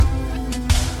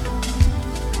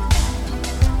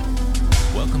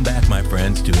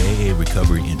presents to AA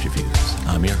Recovery Interviews.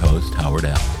 I'm your host, Howard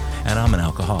L., and I'm an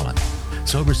alcoholic.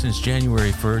 Sober since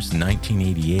January 1st,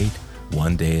 1988,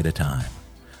 one day at a time.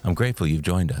 I'm grateful you've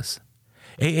joined us.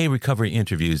 AA Recovery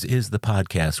Interviews is the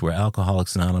podcast where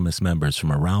Alcoholics Anonymous members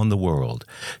from around the world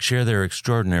share their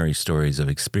extraordinary stories of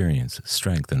experience,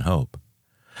 strength, and hope.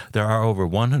 There are over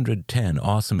 110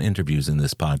 awesome interviews in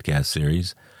this podcast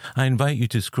series. I invite you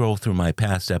to scroll through my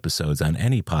past episodes on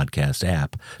any podcast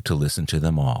app to listen to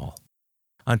them all.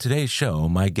 On today's show,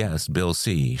 my guest, Bill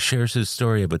C., shares his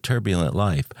story of a turbulent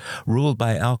life ruled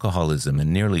by alcoholism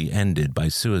and nearly ended by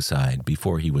suicide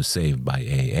before he was saved by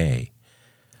AA.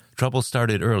 Trouble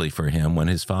started early for him when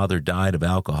his father died of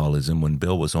alcoholism when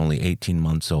Bill was only 18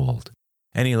 months old.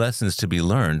 Any lessons to be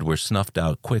learned were snuffed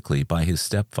out quickly by his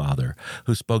stepfather,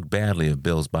 who spoke badly of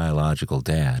Bill's biological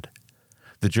dad.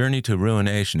 The journey to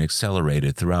ruination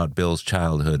accelerated throughout Bill's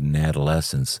childhood and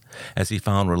adolescence as he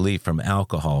found relief from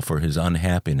alcohol for his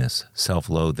unhappiness,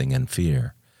 self-loathing, and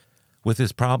fear. With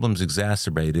his problems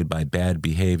exacerbated by bad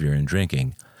behavior and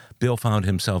drinking, Bill found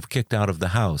himself kicked out of the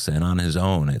house and on his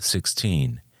own at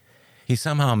 16. He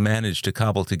somehow managed to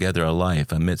cobble together a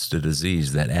life amidst a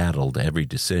disease that addled every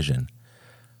decision.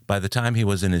 By the time he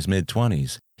was in his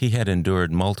mid-20s, he had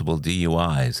endured multiple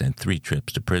DUIs and 3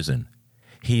 trips to prison.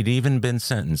 He'd even been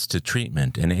sentenced to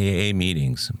treatment and AA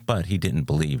meetings, but he didn't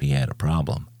believe he had a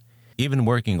problem. Even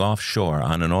working offshore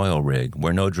on an oil rig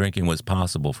where no drinking was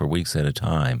possible for weeks at a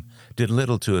time did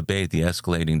little to abate the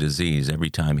escalating disease every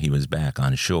time he was back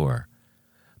on shore.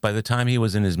 By the time he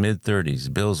was in his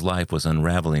mid-30s, Bill's life was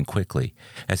unraveling quickly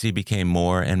as he became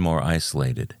more and more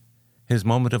isolated. His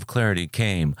moment of clarity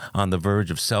came on the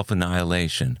verge of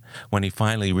self-annihilation when he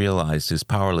finally realized his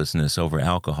powerlessness over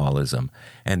alcoholism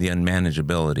and the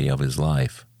unmanageability of his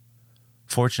life.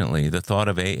 Fortunately, the thought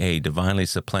of AA divinely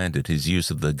supplanted his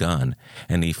use of the gun,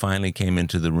 and he finally came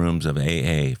into the rooms of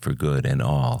AA for good and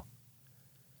all.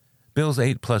 Bill's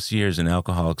 8+ years in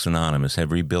Alcoholics Anonymous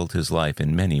have rebuilt his life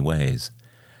in many ways.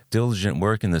 Diligent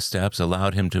work in the steps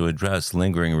allowed him to address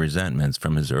lingering resentments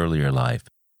from his earlier life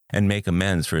and make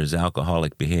amends for his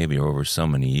alcoholic behavior over so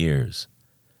many years.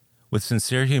 With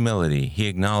sincere humility, he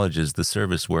acknowledges the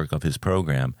service work of his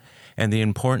program and the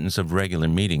importance of regular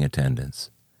meeting attendance.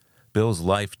 Bill's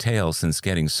life tale since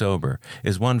getting sober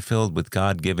is one filled with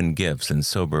God-given gifts and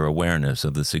sober awareness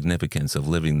of the significance of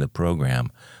living the program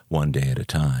one day at a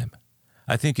time.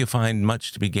 I think you'll find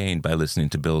much to be gained by listening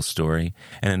to Bill's story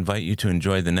and invite you to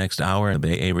enjoy the next hour of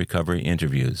AA Recovery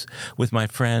Interviews with my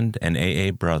friend and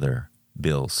AA brother,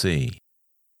 Bill C.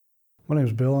 My name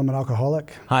is Bill. I'm an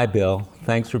alcoholic. Hi, Bill.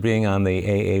 Thanks for being on the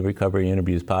AA Recovery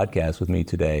Interviews podcast with me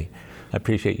today. I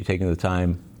appreciate you taking the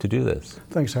time to do this.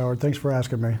 Thanks, Howard. Thanks for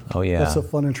asking me. Oh, yeah. That's a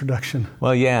fun introduction.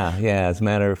 Well, yeah. As a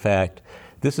matter of fact,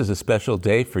 this is a special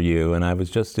day for you, and I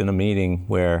was just in a meeting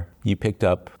where you picked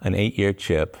up an 8-year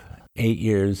chip. 8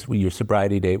 years, your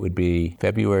sobriety date would be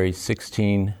February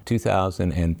 16,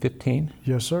 2015?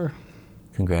 Yes, sir.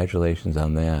 Congratulations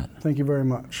on that. Thank you very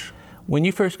much. When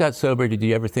you first got sober, did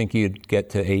you ever think you'd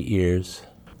get to 8 years?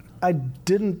 I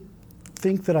didn't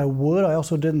think that I would. I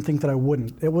also didn't think that I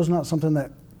wouldn't. It was not something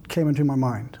that came into my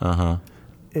mind.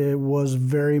 It was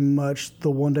very much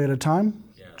the one day at a time,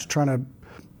 just trying to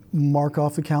mark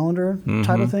off the calendar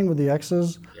type of thing with the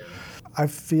X's. I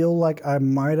feel like I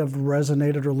might have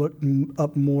resonated or looked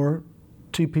up more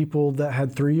to people that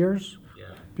had 3 years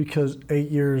because 8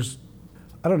 years,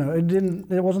 I don't know,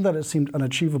 it wasn't that it seemed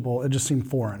unachievable, it just seemed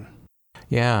foreign.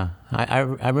 Yeah,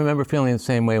 I remember feeling the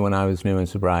same way when I was new in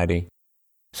sobriety.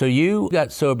 So you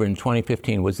got sober in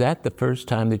 2015. Was that the first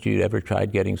time that you'd ever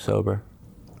tried getting sober?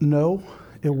 No,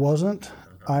 it wasn't.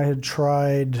 I had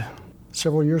tried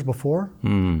several years before.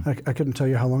 I couldn't tell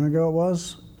you how long ago it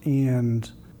was. And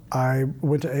I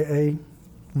went to AA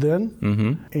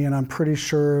then. And I'm pretty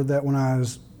sure that when I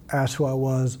was asked who I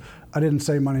was, I didn't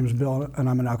say my name's Bill and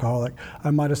I'm an alcoholic.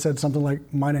 I might have said something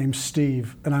like, my name's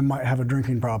Steve and I might have a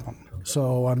drinking problem.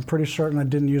 So I'm pretty certain I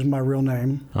didn't use my real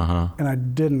name, and I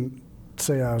didn't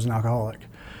say I was an alcoholic.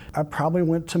 I probably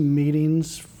went to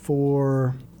meetings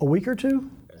for a week or two,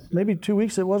 maybe 2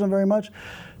 weeks, it wasn't very much,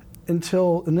 and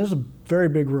this is a very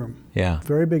big room,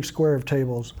 very big square of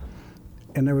tables,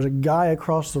 and there was a guy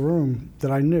across the room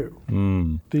that I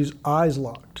knew. These eyes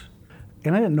locked,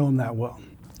 and I didn't know him that well.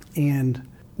 And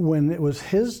when it was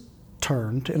his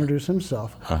turn to introduce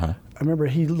himself, I remember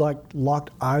he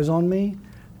locked eyes on me,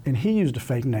 and he used a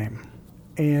fake name.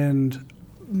 And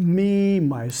me,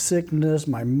 my sickness,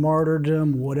 my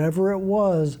martyrdom, whatever it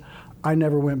was, I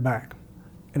never went back.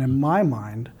 And in my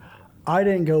mind, I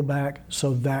didn't go back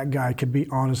so that guy could be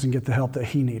honest and get the help that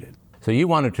he needed. So you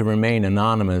wanted to remain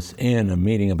anonymous in a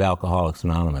meeting of Alcoholics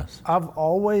Anonymous. I've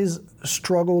always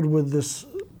struggled with this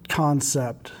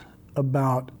concept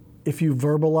about if you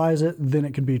verbalize it, then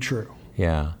it could be true.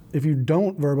 Yeah. If you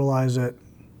don't verbalize it,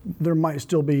 there might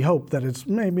still be hope that it's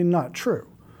maybe not true,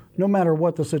 no matter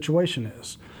what the situation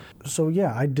is. So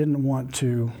yeah, I didn't want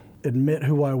to admit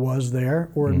who I was there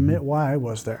or admit why I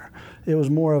was there. It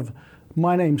was more of,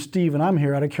 my name's Steve and I'm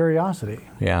here out of curiosity.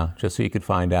 Yeah, just so you could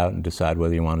find out and decide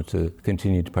whether you wanted to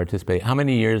continue to participate. How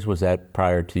many years was that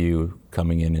prior to you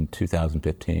coming in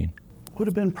 2015? Would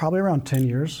have been probably around 10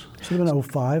 years. Should have been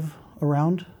 05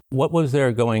 around. What was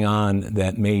there going on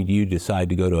that made you decide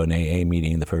to go to an AA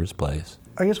meeting in the first place?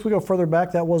 I guess if we go further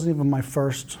back, that wasn't even my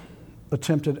first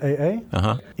attempt at AA.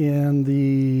 Uh-huh. In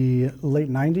the late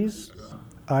 90s,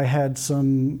 I had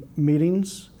some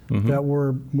meetings that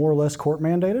were more or less court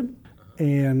mandated.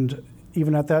 And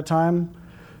even at that time,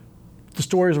 the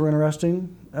stories were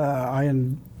interesting. I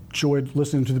enjoyed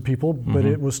listening to the people, but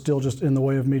it was still just in the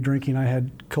way of me drinking. I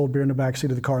had cold beer in the backseat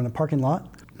of the car in the parking lot.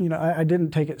 You know, I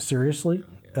didn't take it seriously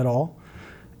at all.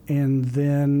 And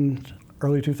then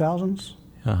early 2000s,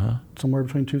 somewhere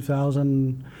between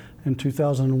 2000 and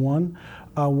 2001,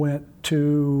 I went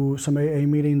to some AA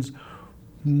meetings,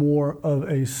 more of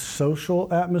a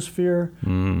social atmosphere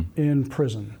in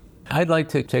prison. I'd like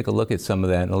to take a look at some of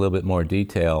that in a little bit more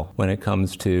detail when it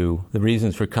comes to the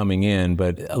reasons for coming in,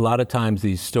 but a lot of times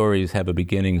these stories have a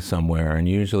beginning somewhere, and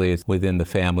usually it's within the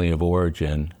family of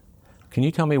origin. Can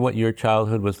you tell me what your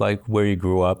childhood was like, where you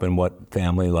grew up, and what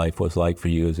family life was like for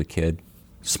you as a kid?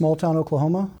 Small town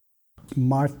Oklahoma.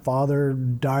 My father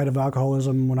died of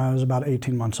alcoholism when I was about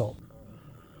 18 months old.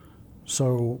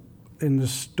 So in the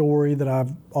story that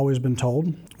I've always been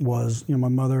told was, my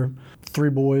mother, 3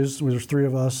 boys, there was 3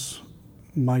 of us.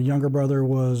 My younger brother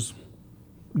was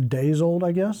days old,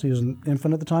 I guess. He was an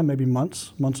infant at the time, maybe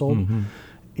months old.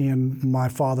 And my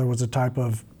father was a type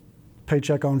of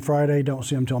paycheck on Friday, don't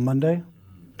see him till Monday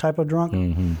type of drunk.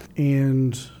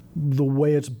 And the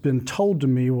way it's been told to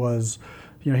me was,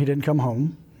 he didn't come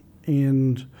home.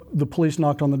 And the police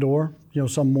knocked on the door,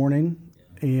 some morning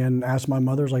and asked my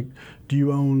mother, like, do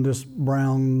you own this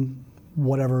brown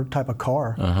whatever type of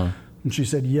car? And she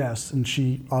said yes, and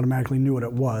she automatically knew what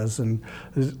it was. And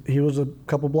he was a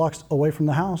couple blocks away from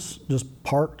the house, just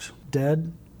parked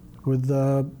dead with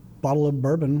a bottle of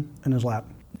bourbon in his lap.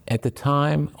 At the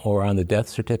time or on the death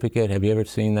certificate, have you ever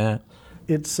seen that?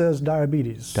 It says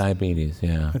diabetes. Diabetes,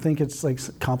 yeah. I think it's like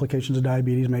complications of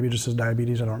diabetes. Maybe it just says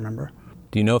diabetes. I don't remember.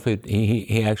 Do you know if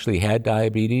he actually had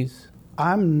diabetes?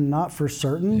 I'm not for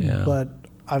certain, but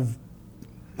I've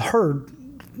heard,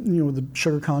 the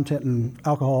sugar content in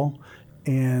alcohol,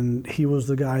 and he was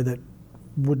the guy that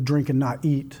would drink and not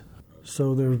eat.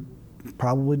 So there's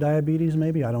probably diabetes,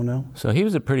 maybe, I don't know. So he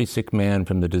was a pretty sick man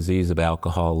from the disease of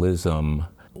alcoholism.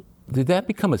 Did that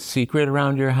become a secret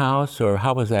around your house, or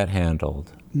how was that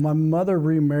handled? My mother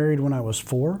remarried when I was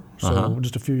 4, so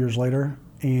just a few years later,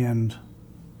 and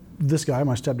this guy,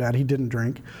 my stepdad, he didn't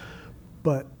drink,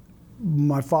 but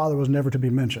my father was never to be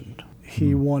mentioned.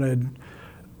 He wanted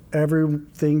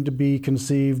everything to be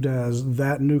conceived as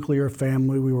that nuclear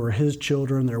family. We were his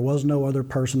children. There was no other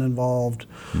person involved.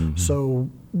 So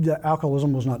the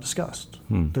alcoholism was not discussed.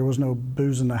 There was no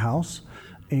booze in the house.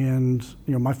 And,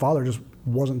 my father just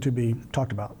wasn't to be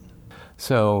talked about.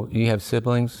 So you have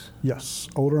siblings? Yes,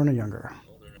 older and a younger.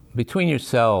 Between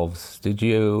yourselves, did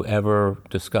you ever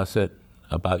discuss it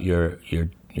about your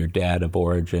dad of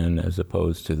origin as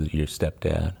opposed to your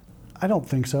stepdad? I don't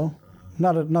think so.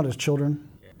 Not as children.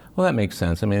 Well, that makes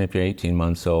sense. I mean, if you're 18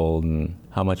 months old, and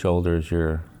how much older is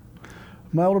your...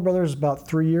 My older brother is about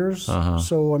 3 years.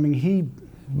 So, he...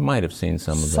 Might have seen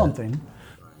some of something.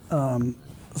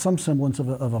 Some semblance of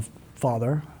a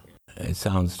father. It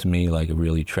sounds to me like a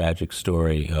really tragic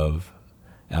story of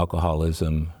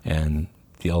alcoholism and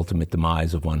the ultimate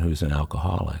demise of one who's an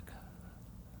alcoholic.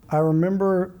 I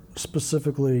remember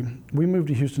specifically, we moved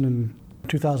to Houston in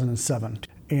 2007,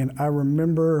 and I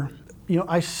remember,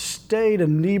 I stayed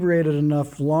inebriated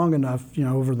long enough,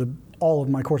 over all of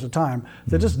my course of time,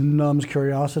 that just numbs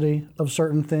curiosity of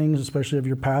certain things, especially of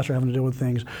your past or having to deal with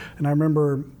things. And I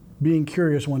remember being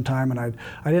curious one time, and I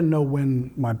didn't know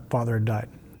when my father had died.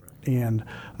 And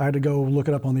I had to go look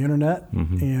it up on the internet,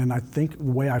 and I think the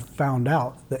way I found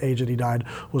out the age that he died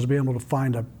was being able to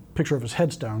find a picture of his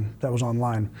headstone that was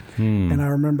online. And I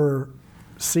remember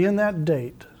seeing that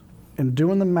date and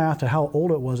doing the math to how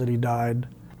old it was that he died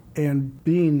and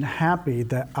being happy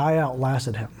that I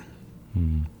outlasted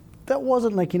him. That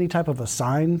wasn't like any type of a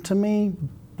sign to me,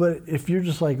 but if you're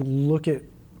just like, look at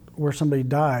where somebody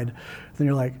died, then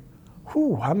you're like,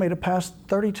 whew, I made it past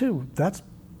 32. That's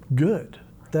good.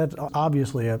 That's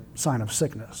obviously a sign of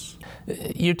sickness.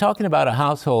 You're talking about a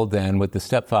household then with the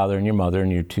stepfather and your mother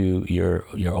and your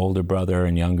older brother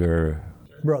and younger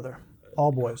brother,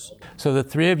 all boys. So the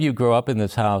three of you grow up in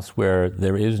this house where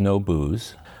there is no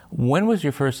booze. When was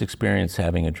your first experience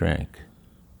having a drink?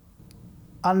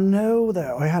 I know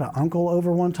that I had an uncle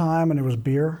over one time, and it was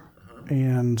beer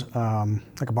and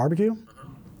like a barbecue.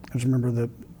 I just remember that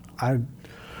I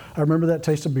remember that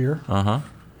taste of beer.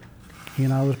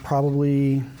 And I was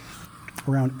probably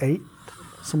around 8,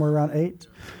 somewhere around 8.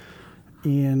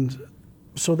 And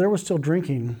so there was still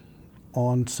drinking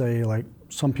on, say, like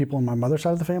some people on my mother's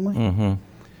side of the family.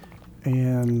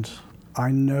 And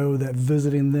I know that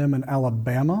visiting them in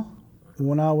Alabama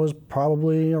when I was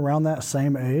probably around that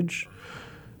same age,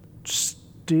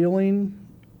 stealing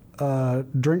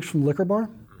drinks from Liquor Bar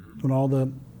when all the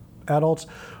adults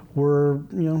were,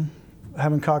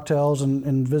 having cocktails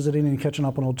and visiting and catching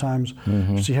up on old times.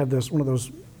 So you had one of those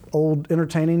old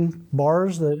entertaining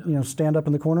bars that stand up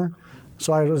in the corner.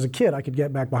 So as a kid, I could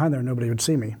get back behind there and nobody would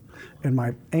see me. And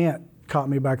my aunt caught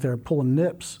me back there pulling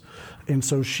nips, and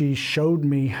so she showed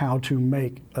me how to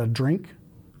make a drink,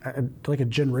 like a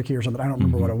gin Ricky or something. I don't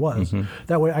remember what it was.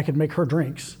 That way I could make her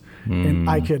drinks, and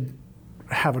I could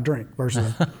have a drink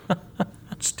versus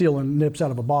stealing nips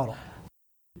out of a bottle.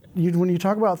 When you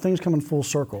talk about things coming full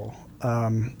circle,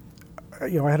 I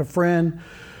had a friend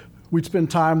we'd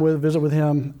spend time with, visit with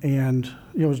him, and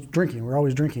was drinking. We're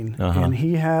always drinking, and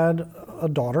he had a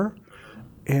daughter,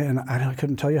 and I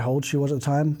couldn't tell you how old she was at the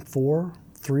time,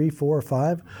 3, 4, or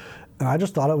 5, and I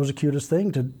just thought it was the cutest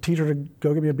thing to teach her to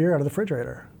go get me a beer out of the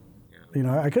refrigerator.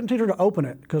 I couldn't teach her to open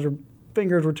it because her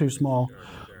fingers were too small.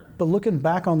 But looking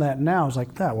back on that now, it's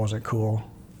like, that wasn't cool.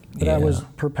 But I was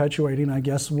perpetuating, I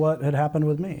guess, what had happened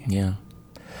with me. Yeah.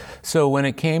 So when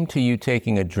it came to you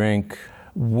taking a drink,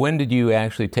 when did you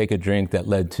actually take a drink that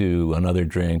led to another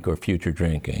drink or future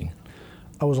drinking?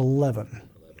 I was 11,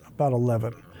 about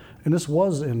 11. And this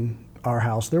was in our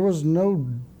house. There was no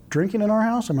drinking in our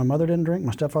house, and my mother didn't drink,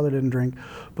 my stepfather didn't drink,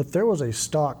 but there was a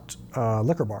stocked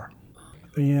liquor bar.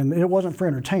 And it wasn't for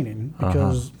entertaining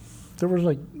because there was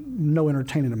like no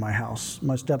entertaining in my house.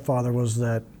 My stepfather was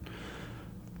that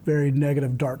very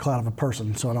negative, dark cloud of a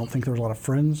person, so I don't think there was a lot of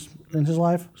friends in his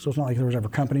life, so it's not like there was ever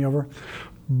company over.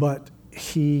 But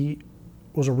he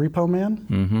was a repo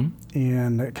man,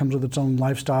 and it comes with its own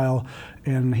lifestyle,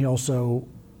 and he also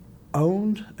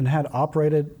owned and had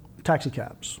operated taxi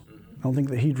cabs. I don't think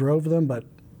that he drove them, but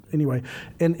anyway.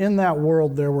 And in that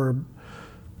world, there were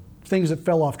things that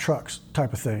fell off trucks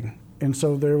type of thing. And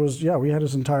so there was, we had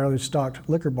this entirely stocked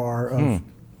liquor bar of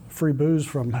free booze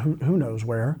from who knows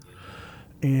where.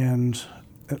 And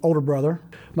an older brother.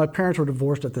 My parents were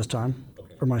divorced at this time,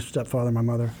 or my stepfather and my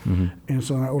mother. And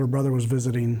so my older brother was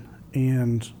visiting,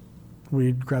 and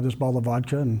we grabbed this bottle of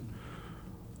vodka and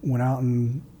went out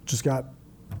and just got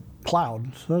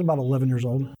plowed. So I was about 11 years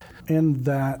old. And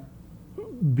that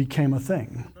became a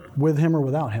thing, with him or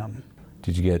without him.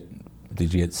 Did you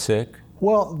get sick?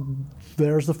 Well,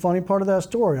 there's the funny part of that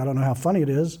story. I don't know how funny it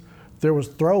is. There was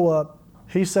throw up.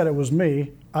 He said it was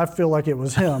me. I feel like it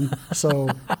was him. So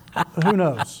who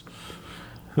knows?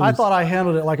 I thought I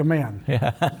handled it like a man.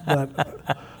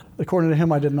 But according to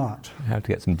him, I did not. You have to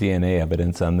get some DNA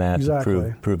evidence on that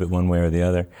Exactly. to prove it one way or the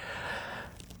other.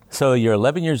 So you're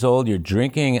 11 years old. You're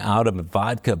drinking out of a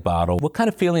vodka bottle. What kind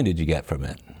of feeling did you get from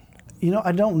it?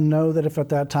 I don't know that if at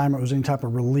that time it was any type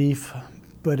of relief,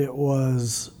 but it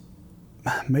was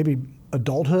maybe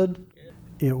adulthood.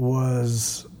 It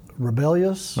was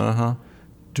rebellious,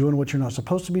 doing what you're not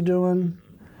supposed to be doing.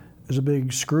 It was a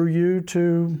big screw you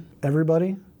to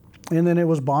everybody. And then it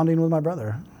was bonding with my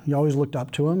brother. You always looked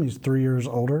up to him. He's 3 years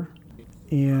older.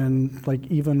 And like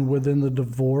even within the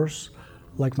divorce,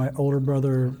 like my older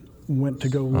brother went to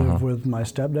go live with my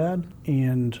stepdad,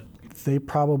 and they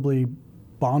probably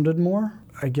bonded more.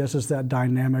 I guess it's that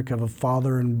dynamic of a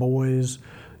father and boys.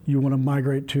 You want to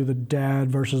migrate to the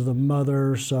dad versus the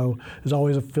mother, so there's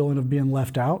always a feeling of being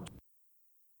left out.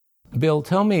 Bill,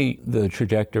 tell me the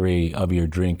trajectory of your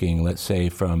drinking, let's say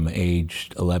from age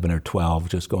 11 or 12,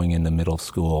 just going into middle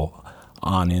school,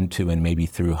 on into and maybe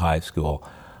through high school.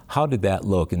 How did that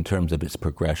look in terms of its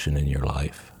progression in your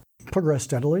life? Progressed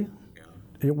steadily.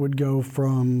 It would go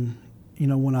from,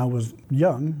 when I was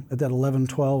young, at that 11,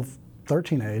 12,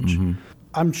 13 age,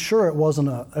 I'm sure it wasn't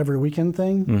a every weekend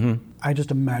thing. I just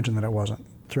imagined that it wasn't.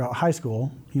 Throughout high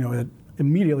school, it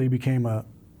immediately became a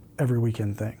every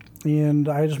weekend thing. And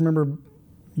I just remember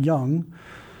young,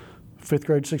 5th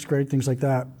grade, 6th grade, things like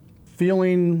that,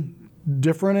 feeling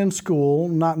different in school,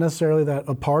 not necessarily that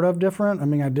a part of different. I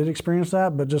mean, I did experience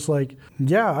that, but just like,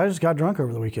 I just got drunk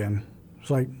over the weekend. It's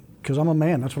like, because I'm a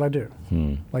man, that's what I do.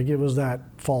 Like it was that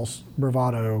false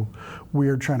bravado,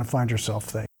 weird trying to find yourself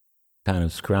thing. Kind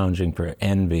of scrounging for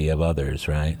envy of others,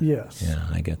 right? Yes. Yeah,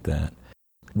 I get that.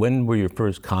 When were your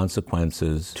first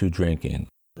consequences to drinking?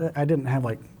 I didn't have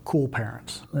like cool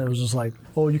parents. It was just like,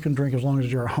 oh, you can drink as long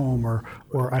as you're at home,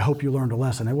 or I hope you learned a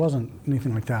lesson. It wasn't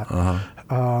anything like that.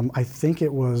 I think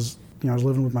it was, I was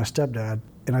living with my stepdad,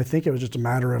 and I think it was just a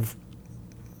matter of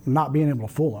not being able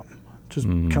to fool him. Just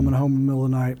coming home in the middle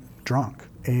of the night drunk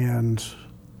and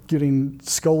getting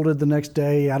scolded the next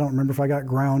day. I don't remember if I got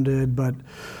grounded, but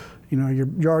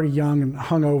you're already young and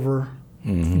hungover.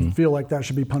 You feel like that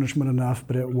should be punishment enough,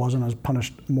 but it wasn't. I was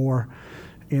punished more.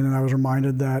 And then I was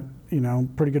reminded that,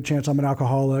 pretty good chance I'm an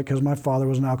alcoholic because my father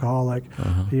was an alcoholic.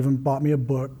 He even bought me a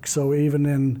book. So even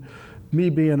in me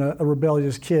being a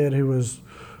rebellious kid who was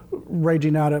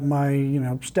raging out at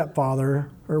my, stepfather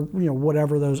or,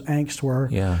 whatever those angst were,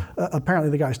 apparently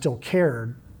the guy still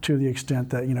cared to the extent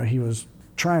that, he was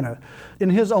trying to, in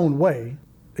his own way,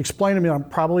 explain to me I'm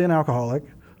probably an alcoholic.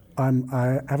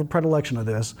 I have a predilection of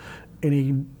this, and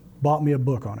he bought me a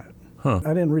book on it.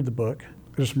 I didn't read the book.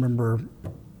 I just remember,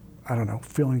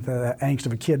 feeling that angst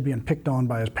of a kid being picked on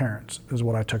by his parents is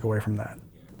what I took away from that.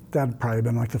 That had probably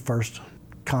been like the first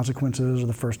consequences or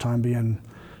the first time being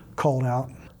called out.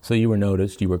 So you were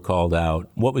noticed, you were called out.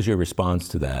 What was your response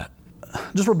to that?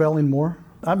 Just rebelling more.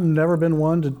 I've never been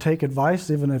one to take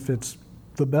advice, even if it's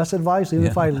the best advice. Even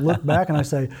if I look back and I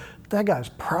say, that guy's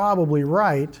probably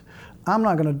right, I'm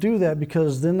not going to do that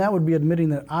because then that would be admitting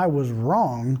that I was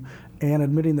wrong and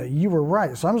admitting that you were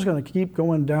right. So I'm just going to keep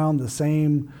going down the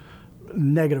same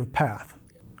negative path.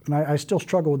 And I still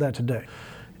struggle with that today.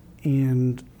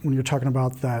 And when you're talking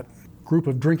about that group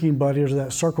of drinking buddies or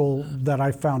that circle that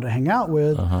I found to hang out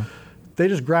with, they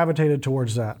just gravitated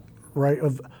towards that, right?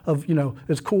 Of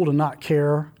it's cool to not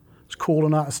care. It's cool to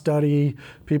not study.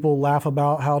 People laugh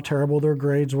about how terrible their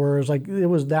grades were. It's like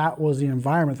that was the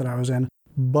environment that I was in.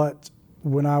 But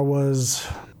when I was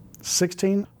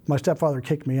 16, my stepfather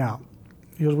kicked me out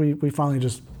because we finally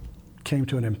just came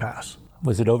to an impasse.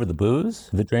 Was it over the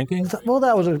booze, the drinking? Well,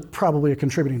 that was probably a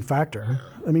contributing factor.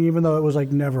 I mean, even though it was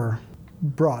never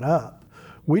brought up,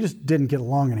 we just didn't get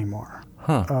along anymore.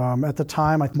 At the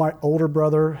time, my older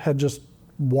brother had just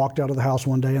walked out of the house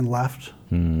one day and left,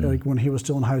 when he was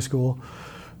still in high school.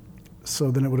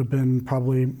 So then it would have been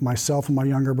probably myself and my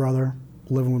younger brother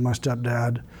living with my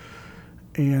stepdad.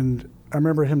 And I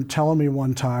remember him telling me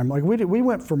one time, we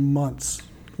went for months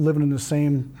living in the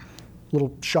same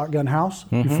little shotgun house.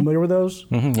 You familiar with those?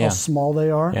 How small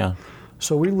they are? Yeah.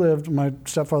 So my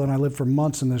stepfather and I lived for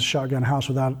months in this shotgun house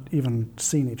without even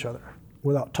seeing each other,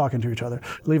 without talking to each other.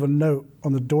 Leave a note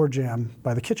on the door jamb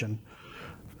by the kitchen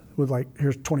with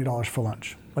here's $20 for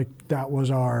lunch. That was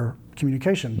our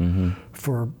communication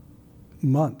for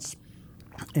months.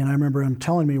 And I remember him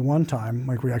telling me one time,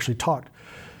 we actually talked,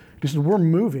 he said, we're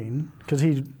moving, because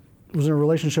he was in a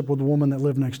relationship with a woman that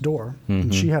lived next door,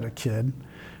 and she had a kid.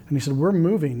 And he said, we're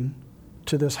moving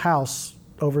to this house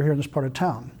over here in this part of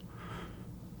town.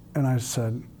 And I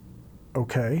said,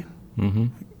 okay.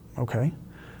 Okay.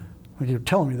 You're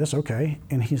telling me this, okay.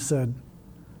 And he said,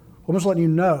 well, I'm just letting you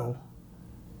know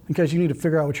in case you need to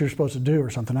figure out what you're supposed to do or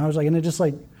something. I was and it just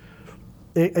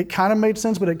it kind of made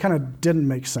sense, but it kind of didn't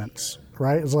make sense,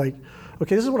 right? It's okay,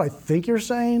 this is what I think you're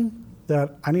saying,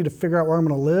 that I need to figure out where I'm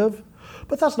going to live.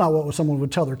 But that's not what someone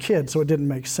would tell their kids, so it didn't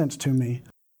make sense to me.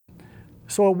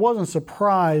 So it wasn't a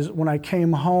surprise when I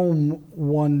came home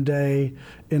one day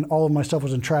and all of my stuff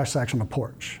was in trash sacks on the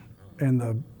porch and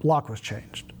the lock was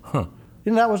changed.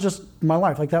 That was just my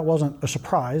life. That wasn't a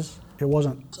surprise. It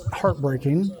wasn't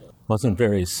heartbreaking. Wasn't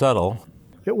very subtle.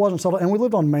 It wasn't subtle. And we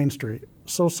lived on Main Street.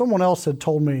 So someone else had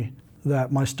told me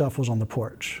that my stuff was on the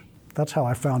porch. That's how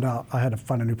I found out I had to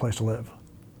find a new place to live.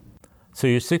 So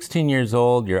you're 16 years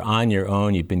old, you're on your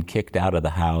own, you've been kicked out of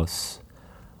the house.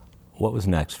 What was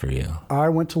next for you? I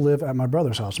went to live at my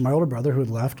brother's house. My older brother, who had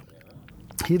left,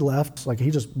 he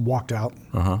just walked out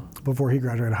before he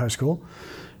graduated high school.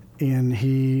 And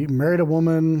he married a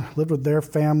woman, lived with their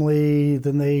family,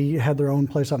 then they had their own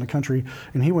place out in the country,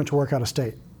 and he went to work out of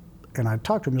state. And I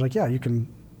talked to him, he was like, yeah, you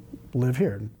can live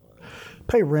here and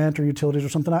pay rent or utilities or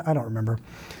something, I don't remember.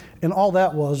 And all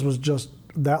that was just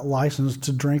that license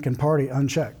to drink and party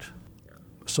unchecked.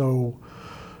 So,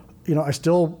 I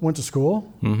still went to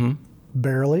school,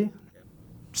 barely,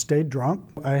 stayed drunk.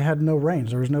 I had no reins.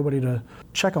 There was nobody to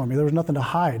check on me. There was nothing to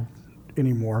hide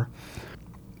anymore.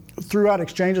 Throughout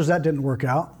exchanges, that didn't work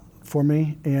out for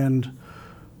me, and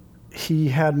he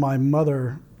had my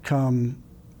mother come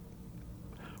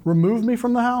remove me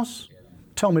from the house,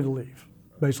 tell me to leave,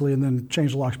 basically, and then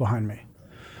change the locks behind me.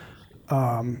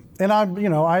 And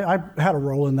I had a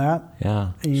role in that.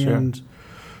 Yeah, and sure.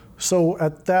 So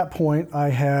at that point, I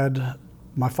had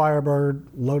my Firebird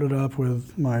loaded up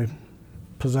with my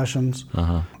possessions.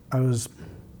 Uh-huh. I was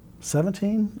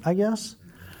 17, I guess.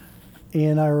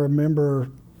 And I remember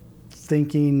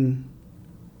thinking,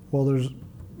 well, there's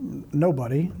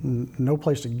nobody, no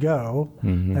place to go.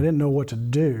 Mm-hmm. I didn't know what to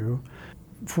do.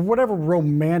 For whatever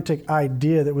romantic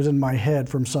idea that was in my head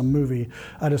from some movie,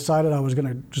 I decided I was going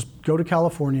to just go to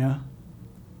California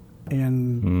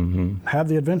and have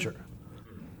the adventure.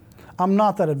 I'm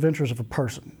not that adventurous of a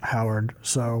person, Howard,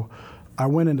 so I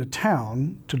went into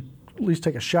town to at least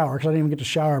take a shower, because I didn't even get to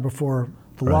shower before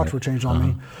the locks were changed on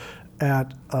me,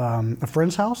 at a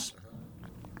friend's house.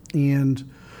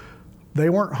 And they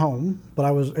weren't home, but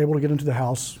I was able to get into the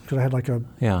house because I had like a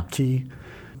key.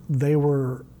 They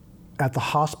were at the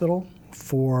hospital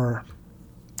for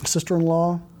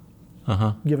sister-in-law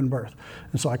giving birth.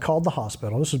 And so I called the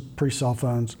hospital. This is pre-cell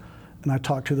phones. And I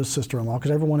talked to the sister-in-law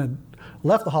because everyone had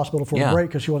left the hospital for a break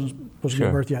because she wasn't supposed to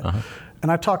give birth yet.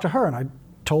 And I talked to her and I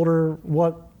told her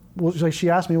she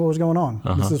asked me what was going on.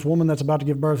 This woman that's about to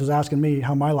give birth is asking me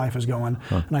how my life is going.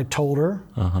 And I told her,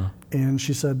 and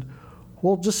she said,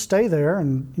 well, just stay there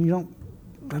and you don't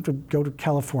have to go to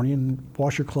California and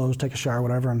wash your clothes, take a shower,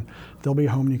 whatever, and they'll be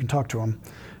home and you can talk to them.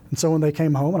 And so when they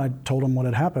came home and I told them what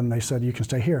had happened, they said, you can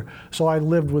stay here. So I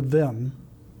lived with them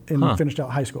and finished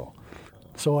out high school.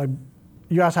 So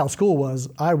you asked how school was,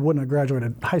 I wouldn't have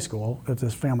graduated high school if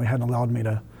this family hadn't allowed me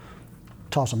to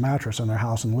toss a mattress in their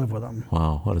house and live with them.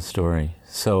 Wow, what a story.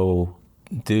 So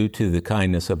due to the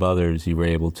kindness of others, you were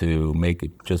able to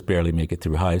just barely make it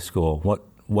through high school.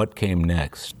 What came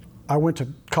next? I went to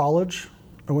college.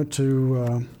 I went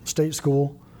to state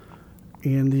school,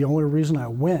 and the only reason I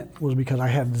went was because I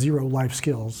had zero life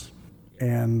skills.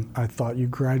 And I thought, you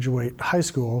graduate high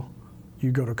school,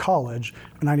 you go to college,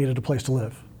 and I needed a place to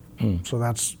live. So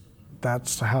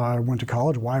that's how I went to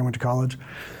college, why I went to college.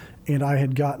 And I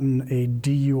had gotten a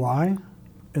DUI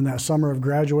in that summer of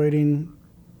graduating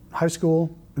high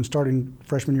school and starting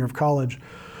freshman year of college.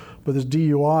 But this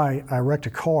DUI, I wrecked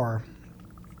a car,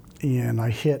 and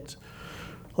I hit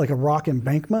like a rock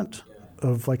embankment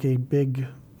of like a big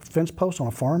fence post on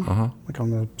a farm, like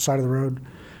on the side of the road.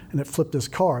 And it flipped this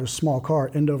small car,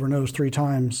 end over nose 3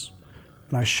 times.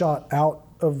 And I shot out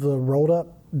of the rolled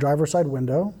up driver's side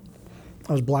window.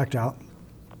 I was blacked out.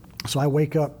 So I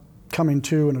wake up coming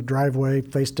to in a driveway,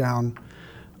 face down.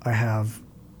 I have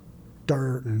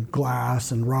dirt and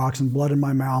glass and rocks and blood in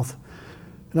my mouth.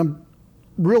 And I'm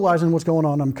realizing what's going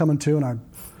on. I'm coming to, and I'm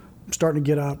starting to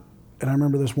get up. And I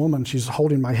remember this woman, she's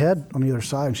holding my head on either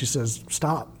side, and she says,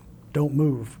 stop, don't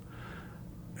move.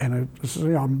 And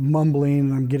I'm mumbling,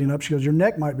 and I'm getting up. She goes, your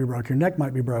neck might be broke, your neck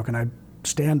might be broken. I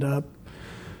stand up,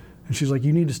 and she's like,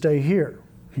 you need to stay here.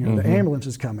 The ambulance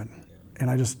is coming. And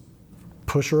I just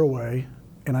push her away,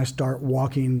 and I start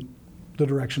walking the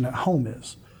direction that home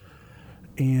is.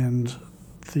 And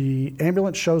the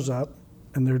ambulance shows up,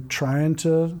 and they're trying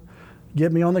to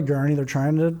get me on the gurney. They're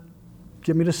trying to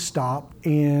get me to stop.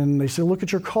 And they say, look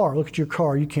at your car,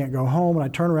 you can't go home. And I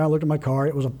turned around, looked at my car.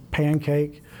 It was a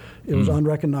pancake. It was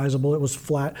unrecognizable. It was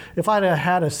flat. If I'd have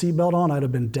had a seatbelt on, I'd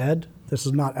have been dead. This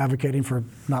is not advocating for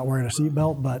not wearing a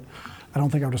seatbelt, but I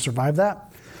don't think I would have survived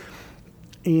that.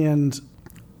 And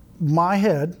my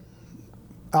head,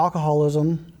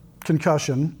 alcoholism,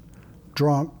 concussion,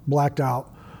 drunk, blacked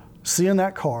out, seeing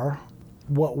that car,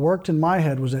 what worked in my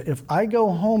head was that if I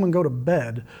go home and go to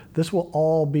bed, this will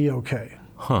all be okay.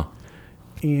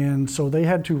 And so they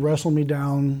had to wrestle me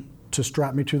down to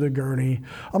strap me to the gurney.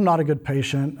 I'm not a good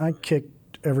patient. I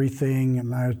kicked everything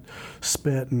and I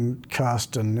spit and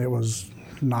cussed, and it was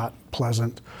not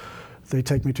pleasant. They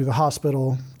take me to the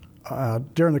hospital.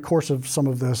 During the course of some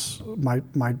of this,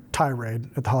 my tirade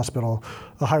at the hospital,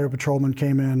 a highway patrolman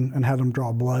came in and had them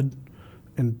draw blood.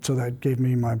 And so that gave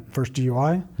me my first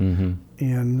DUI.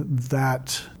 And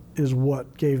that is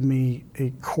what gave me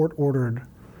a court-ordered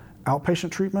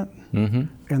outpatient treatment. And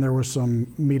there were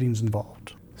some meetings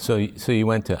involved. So you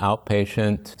went to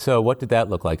outpatient. So what did that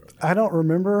look like? I don't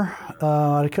remember.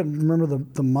 I couldn't remember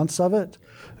the months of it.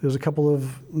 It was a couple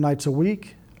of nights a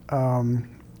week. I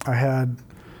had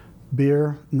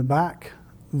beer in the back.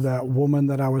 That woman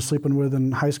that I was sleeping with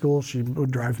in high school, she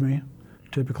would drive me,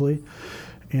 typically.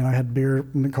 And I had beer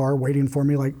in the car waiting for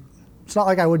me. Like, it's not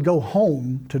like I would go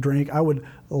home to drink. I would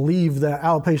leave the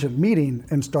outpatient meeting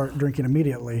and start drinking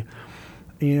immediately.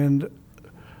 And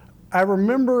I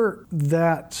remember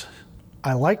that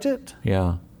I liked it.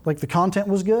 Yeah. Like, the content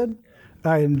was good.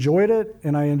 I enjoyed it,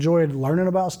 and I enjoyed learning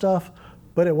about stuff,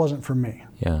 but it wasn't for me.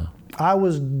 Yeah. I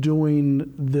was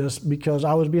doing this because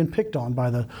I was being picked on by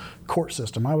the court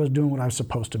system. I was doing what I was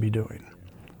supposed to be doing.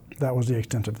 That was the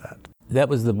extent of that. That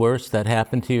was the worst that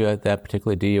happened to you at that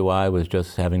particular DUI, was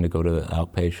just having to go to the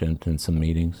outpatient and some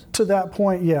meetings? To that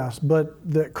point, yes. But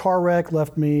the car wreck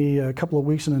left me a couple of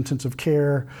weeks in intensive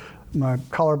care. My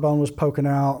collarbone was poking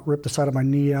out, ripped the side of my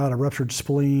knee out, a ruptured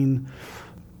spleen,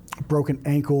 broken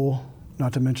ankle,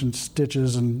 not to mention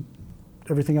stitches and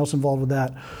everything else involved with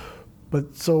that.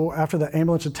 But so after the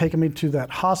ambulance had taken me to that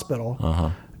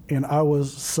hospital, and I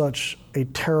was such a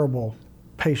terrible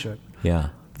patient,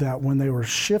 that when they were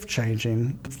shift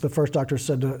changing, the first doctor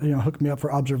said to hook me up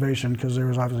for observation because there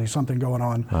was obviously something going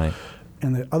on. Right.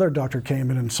 And the other doctor came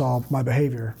in and saw my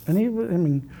behavior.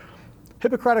 And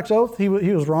Hippocratic oath, he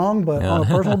was wrong, but on a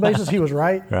personal basis, he was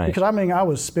right. Because I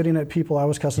was spitting at people, I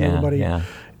was cussing everybody. Yeah.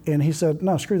 And he said,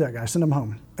 no, screw that guy, send him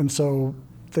home. And so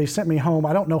they sent me home.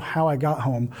 I don't know how I got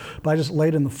home, but I just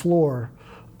laid in the floor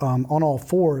on all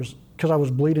fours because I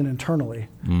was bleeding internally.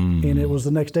 And it was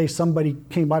the next day somebody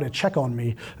came by to check on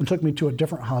me and took me to a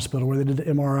different hospital where they did the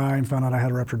MRI and found out I had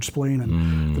a ruptured spleen,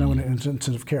 and then I went into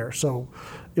intensive care. So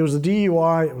it was the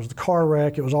DUI, it was the car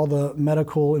wreck, it was all the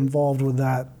medical involved with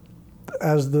that.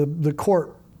 As the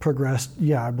court progressed,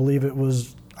 I believe it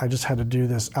was, I just had to do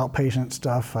this outpatient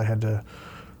stuff. I had to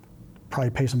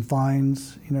probably pay some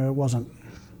fines. It wasn't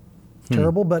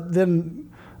terrible, but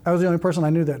then I was the only person I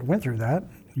knew that went through that.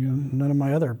 None of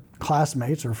my other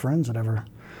classmates or friends had ever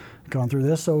gone through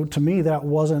this. So to me, that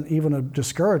wasn't even a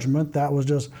discouragement. That was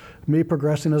just me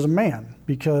progressing as a man,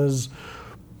 because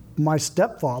my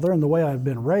stepfather and the way I've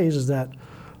been raised is that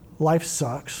life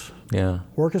sucks. Yeah.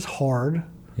 Work is hard.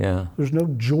 Yeah. There's no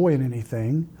joy in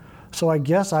anything. So I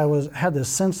guess I had this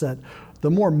sense that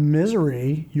the more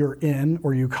misery you're in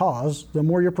or you cause, the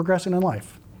more you're progressing in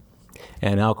life.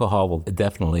 And alcohol will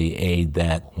definitely aid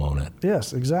that, won't it?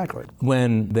 Yes, exactly.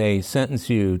 When they sentence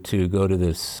you to go to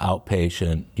this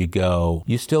outpatient,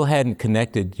 you still hadn't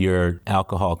connected your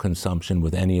alcohol consumption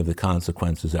with any of the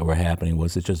consequences that were happening.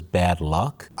 Was it just bad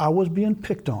luck? I was being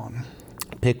picked on.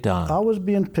 Picked on? I was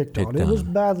being picked on. It was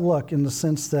bad luck in the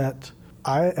sense that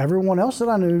everyone else that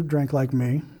I knew drank like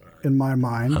me, in my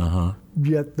mind,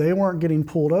 yet they weren't getting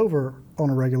pulled over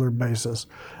on a regular basis.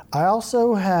 I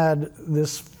also had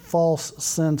this false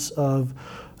sense of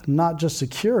not just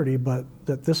security, but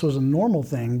that this was a normal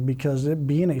thing, because it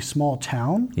being a small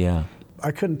town,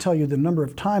 I couldn't tell you the number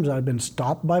of times I'd been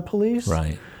stopped by police,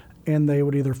 and they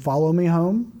would either follow me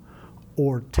home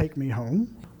or take me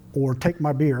home or take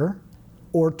my beer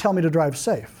or tell me to drive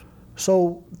safe.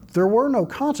 So there were no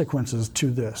consequences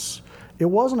to this. It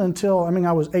wasn't until,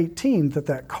 I was 18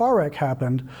 that car wreck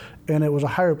happened, and it was a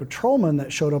highway patrolman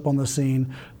that showed up on the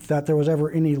scene, that there was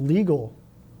ever any legal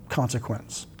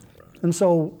consequence. And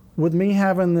so with me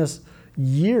having this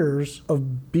years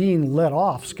of being let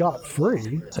off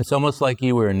scot-free. It's almost like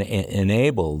you were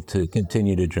enabled to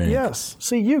continue to drink. Yes.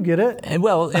 See, you get it. And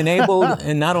enabled,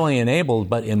 and not only enabled,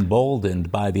 but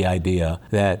emboldened by the idea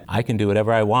that I can do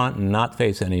whatever I want and not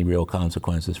face any real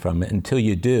consequences from it until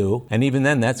you do. And even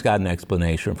then, that's got an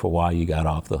explanation for why you got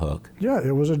off the hook. Yeah,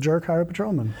 it was a jerk highway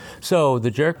patrolman. So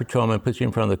the jerk patrolman puts you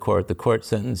in front of the court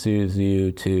sentences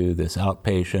you to this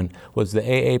outpatient. Was the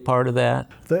AA part of that?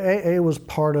 The AA was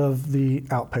part of the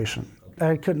outpatient.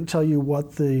 I couldn't tell you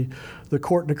what the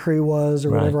court decree was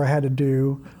or whatever I had to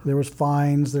do. There was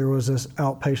fines, there was this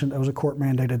outpatient, that was a court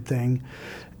mandated thing.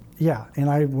 Yeah, and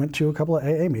I went to a couple of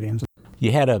AA meetings.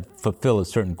 You had to fulfill a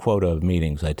certain quota of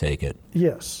meetings, I take it.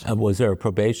 Yes. Was there a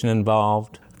probation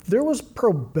involved? There was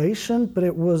probation, but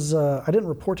it was, I didn't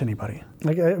report to anybody.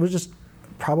 It was just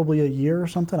probably a year or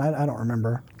something. I don't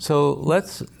remember. So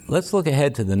let's look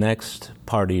ahead to the next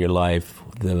part of your life,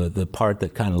 the part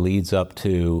that kind of leads up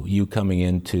to you coming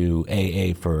into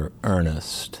AA for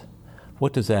earnest.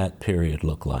 What does that period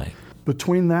look like?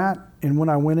 Between that and when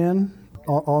I went in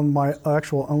on my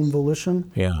actual own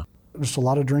volition, just a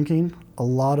lot of drinking, a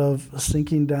lot of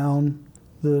sinking down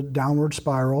the downward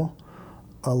spiral,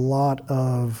 a lot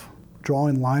of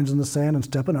drawing lines in the sand and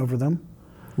stepping over them.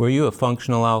 Were you a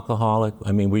functional alcoholic?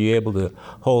 Were you able to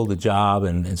hold a job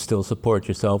and still support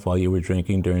yourself while you were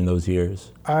drinking during those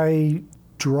years? I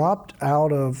dropped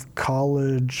out of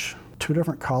college, 2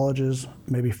 different colleges,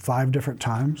 maybe 5 different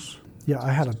times. Yeah,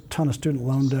 I had a ton of student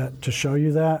loan debt to show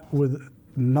you that, with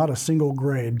not a single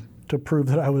grade to prove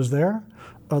that I was there,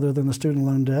 other than the student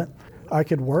loan debt. I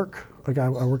could work. I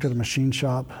worked at a machine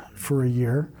shop for a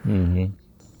year. Mm-hmm.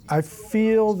 I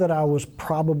feel that I was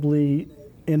probably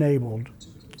enabled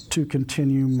to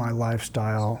continue my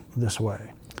lifestyle this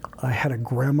way. I had a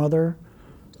grandmother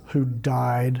who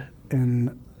died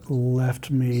and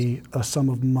left me a sum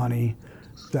of money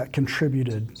that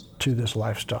contributed to this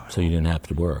lifestyle. So you didn't have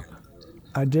to work.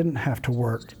 I didn't have to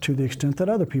work to the extent that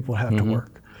other people have to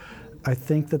work. I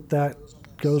think that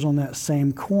goes on that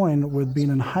same coin with being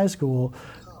in high school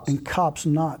and cops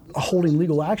not holding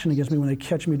legal action against me when they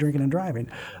catch me drinking and driving.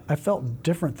 I felt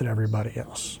different than everybody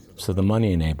else. So the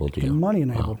money enabled you. The money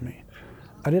enabled me.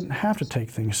 I didn't have to take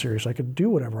things serious. I could do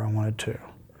whatever I wanted to.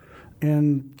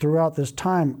 And throughout this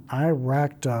time, I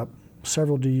racked up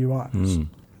several DUIs.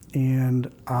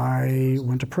 And I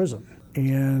went to prison.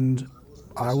 And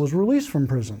I was released from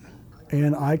prison.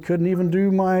 And I couldn't even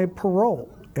do my parole.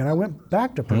 And I went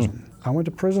back to prison. I went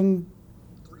to prison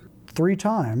 3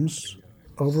 times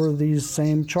over these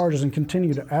same charges and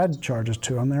continue to add charges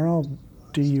to them. They're all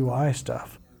DUI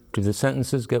stuff. Do the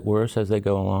sentences get worse as they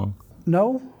go along?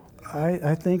 No.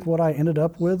 I think what I ended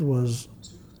up with was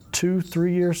 2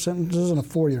 3-year sentences and a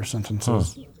 4-year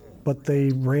sentences. But they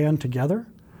ran together.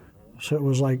 So it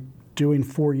was like doing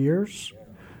 4 years.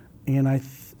 And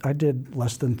I did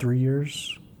less than 3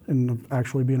 years and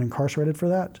actually being incarcerated for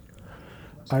that.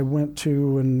 I went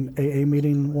to an AA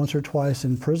meeting once or twice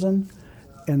in prison,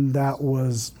 and that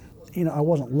was, I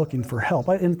wasn't looking for help.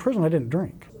 In prison, I didn't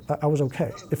drink. I was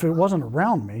okay. If it wasn't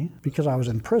around me, because I was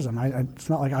in prison, it's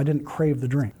not like I didn't crave the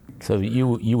drink. So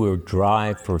you were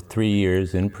dry for 3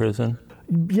 years in prison?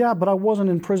 Yeah, but I wasn't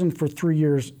in prison for 3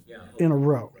 years in a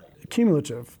row.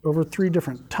 Cumulative, over 3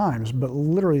 different times, but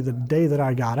literally the day that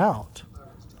I got out,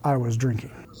 I was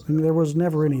drinking. And there was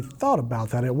never any thought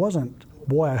about that. It wasn't,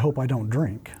 boy, I hope I don't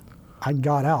drink. I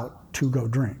got out to go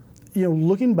drink.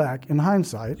 Looking back in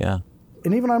hindsight,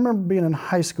 and even I remember being in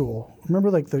high school,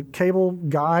 remember like the cable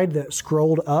guide that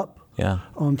scrolled up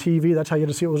on TV? That's how you had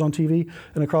to see it was on TV.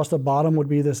 And across the bottom would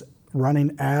be this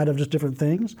running ad of just different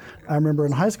things. I remember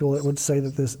in high school it would say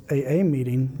that this AA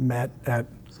meeting met at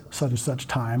such and such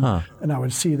time. And I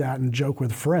would see that and joke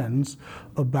with friends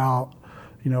about,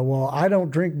 well, I don't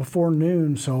drink before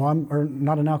noon, so I'm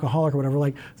not an alcoholic or whatever.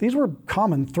 Like, these were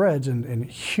common threads in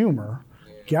humor,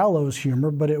 gallows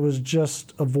humor, but it was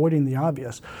just avoiding the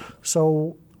obvious.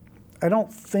 So I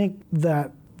don't think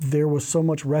that there was so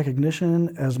much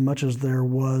recognition as much as there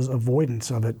was avoidance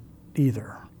of it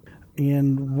either.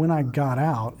 And when I got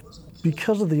out,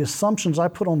 because of the assumptions I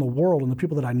put on the world and the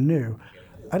people that I knew,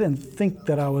 I didn't think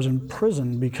that I was in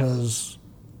prison because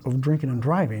of drinking and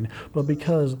driving, but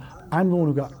because I'm the one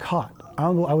who got caught. I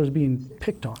was being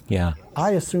picked on. Yeah.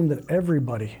 I assumed that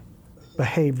everybody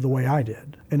behaved the way I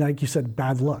did. And like you said,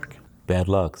 bad luck. Bad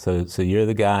luck. So you're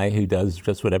the guy who does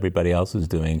just what everybody else is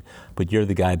doing, but you're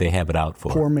the guy they have it out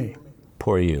for. Poor me.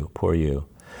 Poor you.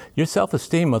 Your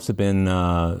self-esteem must have been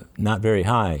not very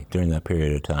high during that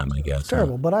period of time, I guess.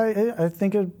 Terrible, but I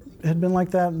think it had been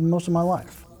like that most of my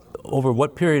life. Over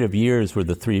what period of years were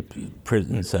the 3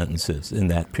 prison sentences in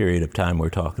that period of time we're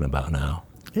talking about now?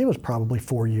 It was probably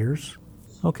 4 years.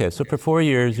 Okay, so for 4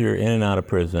 years you're in and out of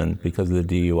prison because of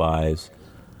the DUIs.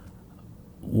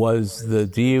 Was the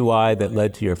DUI that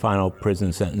led to your final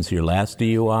prison sentence your last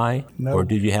DUI? No. Or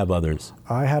did you have others?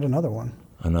 I had another one.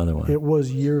 Another one. It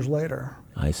was years later.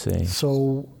 I see.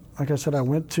 So, like I said, I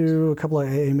went to a couple of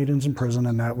AA meetings in prison,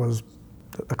 and that was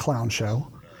a clown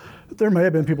show. There may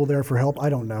have been people there for help. I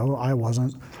don't know. I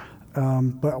wasn't.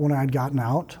 But when I had gotten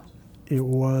out, it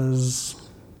was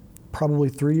probably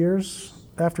 3 years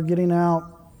after getting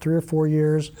out, 3 or 4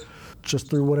 years, just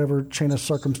through whatever chain of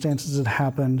circumstances had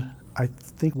happened. I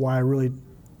think why I really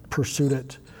pursued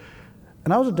it.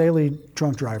 And I was a daily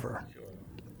drunk driver.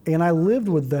 And I lived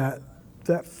with that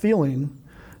feeling,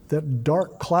 that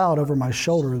dark cloud over my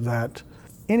shoulder that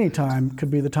any time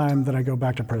could be the time that I go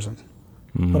back to prison.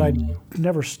 But I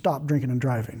never stopped drinking and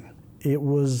driving. It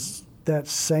was that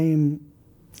same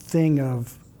thing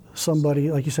of somebody,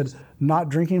 like you said, not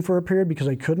drinking for a period because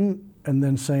I couldn't, and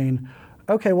then saying,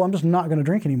 okay, well, I'm just not going to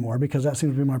drink anymore because that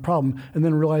seems to be my problem, and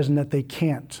then realizing that they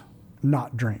can't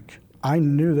not drink. I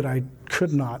knew that I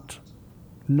could not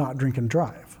drink and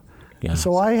drive. Yeah.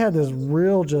 So I had this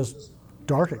real just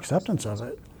dark acceptance of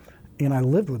it, and I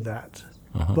lived with that.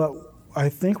 But I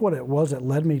think what it was that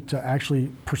led me to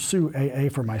actually pursue AA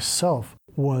for myself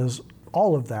was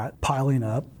all of that piling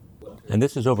up. And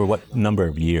this is over what number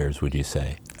of years, would you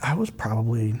say? I was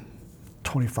probably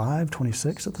 25,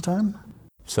 26 at the time.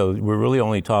 So we're really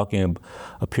only talking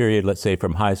a period, let's say,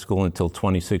 from high school until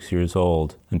 26 years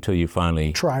old, until you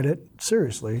finally... Tried it,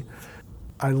 seriously.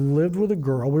 I lived with a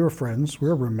girl. We were friends. We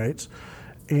were roommates.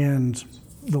 And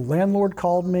the landlord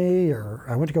called me, or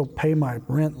I went to go pay my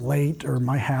rent late, or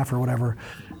my half, or whatever.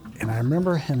 And I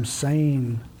remember him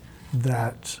saying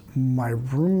that my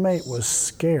roommate was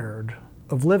scared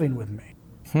of living with me.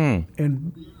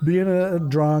 And being a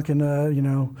drunk and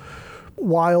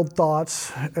wild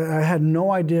thoughts. I had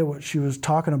no idea what she was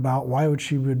talking about. Why would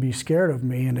she be scared of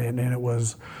me? And it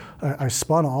was, I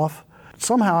spun off.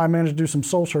 Somehow I managed to do some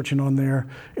soul searching on there.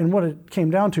 And what it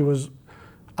came down to was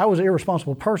I was an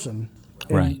irresponsible person.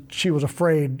 And right. She was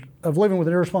afraid of living with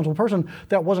an irresponsible person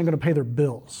that wasn't going to pay their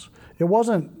bills. It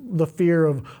wasn't the fear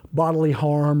of bodily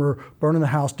harm or burning the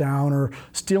house down or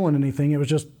stealing anything. It was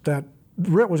just that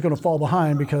rent was going to fall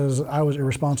behind because I was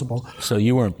irresponsible. So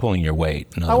you weren't pulling your weight?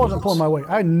 I wasn't pulling my weight.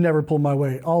 I never pulled my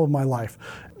weight all of my life.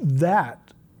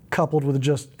 That, coupled with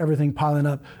just everything piling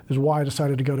up, is why I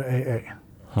decided to go to AA.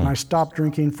 And I stopped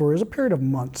drinking for a period of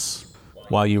months.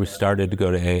 While you started to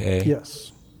go to AA?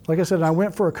 Yes. Like I said, I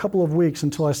went for a couple of weeks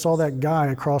until I saw that guy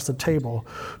across the table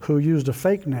who used a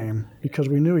fake name because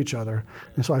we knew each other.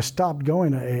 And so I stopped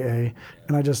going to AA,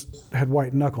 and I just had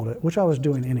white-knuckled it, which I was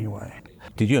doing anyway.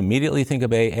 Did you immediately think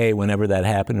of AA whenever that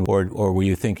happened, or were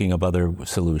you thinking of other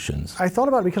solutions? I thought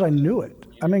about it because I knew it.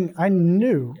 I mean, I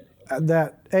knew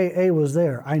that AA was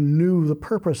there. I knew the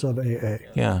purpose of AA.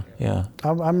 Yeah.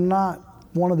 I'm not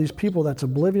one of these people that's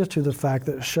oblivious to the fact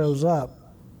that it shows up.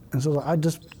 And so I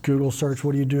just Google search,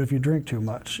 what do you do if you drink too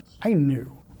much? I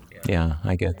knew. Yeah,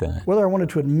 I get that. Whether I wanted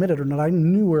to admit it or not, I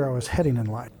knew where I was heading in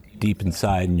life. Deep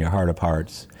inside in your heart of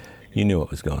hearts, you knew what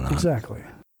was going on. Exactly.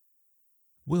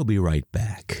 We'll be right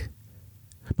back.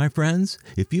 My friends,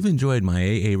 if you've enjoyed my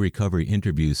AA Recovery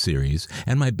interview series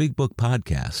and my Big Book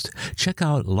podcast, check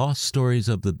out Lost Stories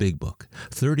of the Big Book,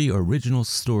 30 original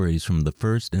stories from the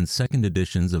first and second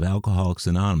editions of Alcoholics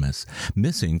Anonymous,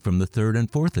 missing from the third and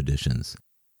fourth editions.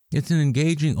 It's an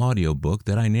engaging audiobook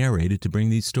that I narrated to bring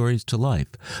these stories to life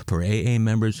for AA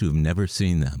members who've never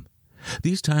seen them.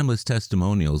 These timeless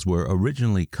testimonials were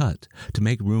originally cut to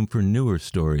make room for newer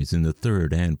stories in the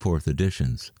third and fourth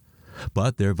editions.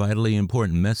 But their vitally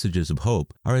important messages of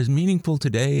hope are as meaningful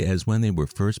today as when they were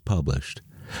first published.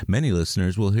 Many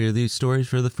listeners will hear these stories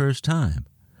for the first time.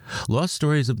 Lost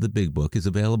Stories of the Big Book is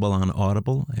available on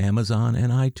Audible, Amazon,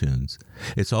 and iTunes.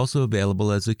 It's also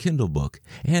available as a Kindle book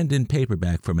and in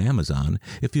paperback from Amazon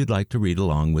if you'd like to read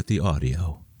along with the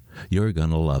audio. You're going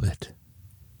to love it.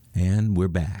 And we're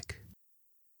back.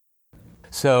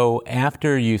 So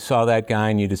after you saw that guy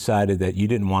and you decided that you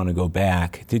didn't want to go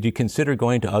back, did you consider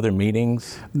going to other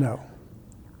meetings? No.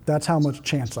 That's how much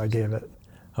chance I gave it.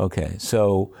 Okay,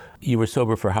 so you were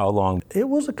sober for how long? It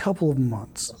was a couple of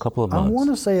months. A couple of months. I want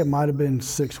to say it might have been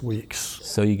 6 weeks.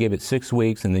 So you gave it 6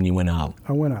 weeks and then you went out?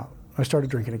 I went out. I started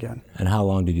drinking again. And how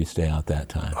long did you stay out that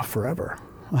time? Forever.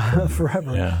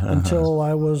 Forever. Yeah. Until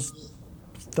I was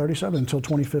 37, until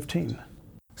 2015.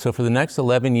 So for the next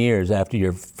 11 years after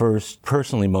your first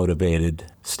personally motivated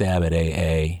stab at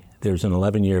AA, there's an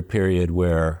 11-year period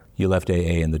where you left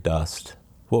AA in the dust.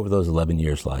 What were those 11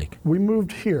 years like? We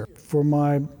moved here for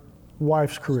my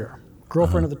wife's career.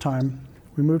 Girlfriend at the time,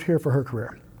 we moved here for her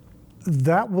career.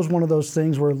 That was one of those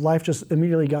things where life just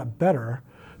immediately got better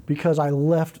because I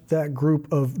left that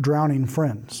group of drowning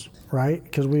friends, right?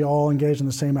 Because we all engaged in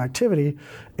the same activity,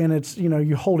 and it's,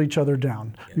 you hold each other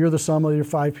down. You're the sum of your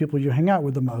 5 people you hang out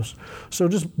with the most. So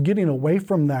just getting away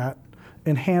from that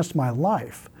enhanced my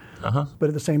life. But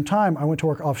at the same time, I went to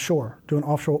work offshore, doing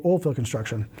offshore oil field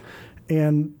construction.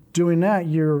 And doing that,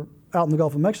 you're out in the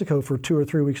Gulf of Mexico for 2 or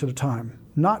 3 weeks at a time,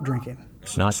 not drinking.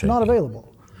 It's not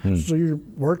available. So you're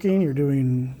working, you're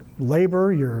doing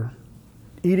labor, you're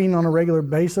eating on a regular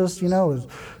basis,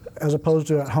 as opposed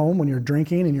to at home when you're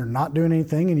drinking and you're not doing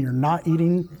anything and you're not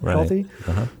eating healthy.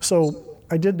 So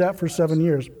I did that for 7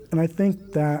 years. And I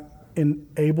think that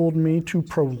enabled me to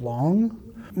prolong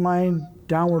my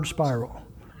downward spiral.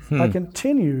 I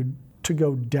continued to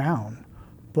go down,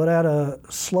 but at a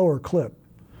slower clip,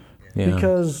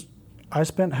 because I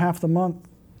spent half the month,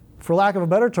 for lack of a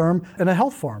better term, in a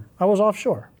health farm. I was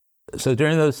offshore. So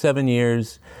during those 7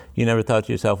 years, you never thought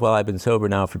to yourself, well, I've been sober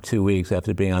now for 2 weeks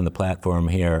after being on the platform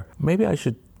here. Maybe I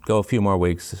should go a few more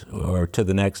weeks or to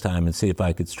the next time and see if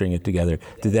I could string it together.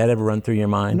 Did that ever run through your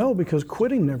mind? No, because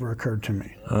quitting never occurred to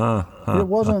me. It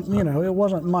wasn't, it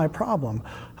wasn't my problem.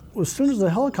 As soon as the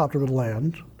helicopter would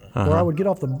land, or I would get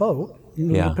off the boat,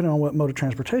 depending on what mode of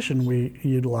transportation we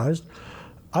utilized,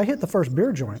 I hit the first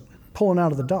beer joint, pulling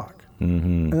out of the dock.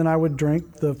 And then I would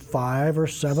drink the 5 or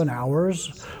 7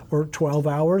 hours or 12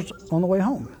 hours on the way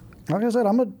home. Like I said,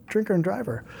 I'm a drinker and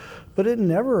driver. But it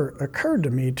never occurred to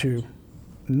me to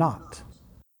not.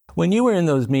 When you were in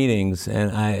those meetings,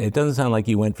 and it doesn't sound like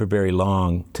you went for very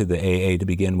long to the AA to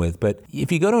begin with, but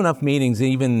if you go to enough meetings,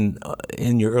 even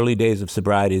in your early days of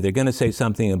sobriety, they're going to say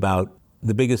something about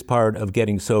the biggest part of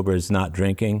getting sober is not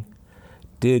drinking.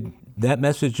 Did that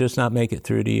message just not make it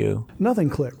through to you?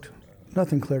 Nothing clicked.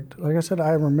 Nothing clicked. Like I said,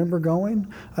 I remember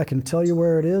going. I can tell you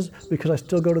where it is because I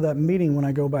still go to that meeting when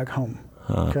I go back home.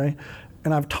 Okay,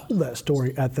 and I've told that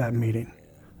story at that meeting,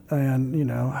 and you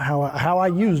know how I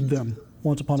used them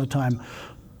once upon a time.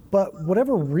 But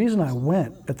whatever reason I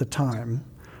went at the time,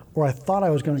 or I thought I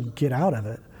was going to get out of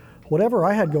it, whatever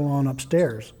I had going on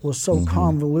upstairs was so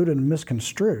convoluted and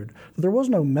misconstrued that there was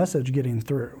no message getting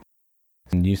through.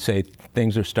 And you say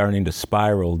things are starting to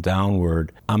spiral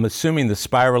downward. I'm assuming the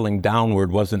spiraling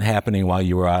downward wasn't happening while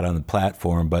you were out on the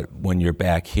platform, but when you're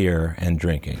back here and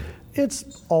drinking.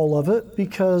 It's all of it,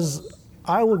 because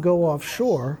I would go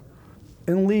offshore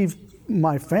and leave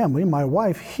my family, my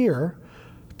wife here,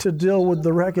 to deal with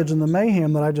the wreckage and the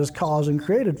mayhem that I just caused and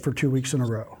created for 2 weeks in a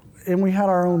row. And we had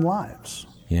our own lives.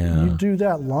 Yeah. You do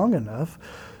that long enough.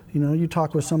 You know, you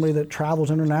talk with somebody that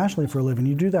travels internationally for a living.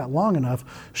 You do that long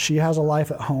enough, she has a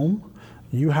life at home,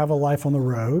 you have a life on the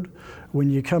road. When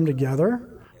you come together,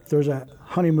 there's a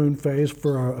honeymoon phase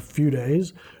for a few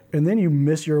days, and then you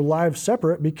miss your lives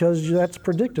separate because that's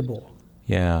predictable.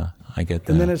 Yeah, I get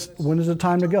that. And then it's, when is it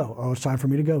time to go? Oh, it's time for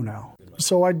me to go now.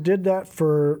 So I did that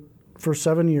for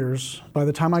 7 years. By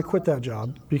the time I quit that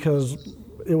job, because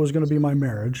it was going to be my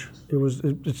marriage,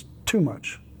 it's too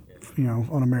much, you know,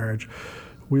 on a marriage.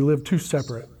 We lived too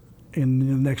separate, and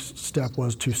the next step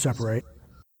was to separate.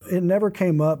 It never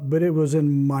came up, but it was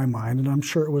in my mind, and I'm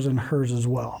sure it was in hers as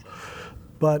well.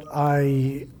 But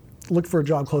I looked for a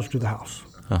job closer to the house.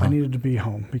 I needed to be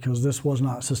home because this was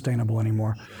not sustainable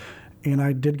anymore. And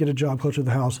I did get a job closer to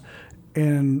the house,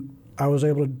 and I was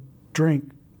able to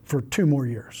drink for 2 more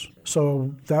years.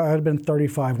 So that had been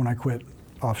 35 when I quit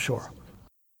offshore.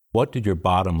 What did your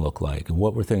bottom look like?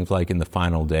 What were things like in the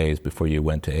final days before you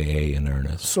went to AA in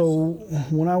earnest? So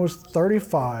when I was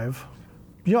 35,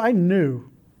 you know, I knew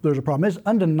there's a problem. It's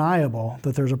undeniable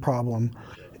that there's a problem,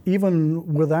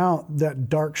 even without that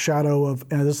dark shadow of,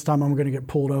 this time I'm going to get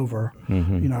pulled over,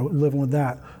 you know, living with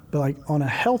that. But like on a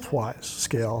health-wise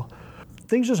scale,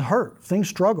 things just hurt. Things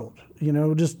struggled, you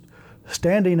know, just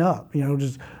standing up, you know,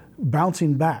 just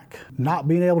bouncing back, not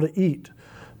being able to eat,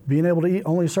 being able to eat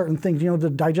only certain things, you know, to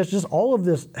digest, just all of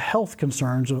this health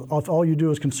concerns of all you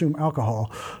do is consume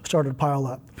alcohol started to pile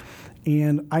up.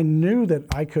 And I knew that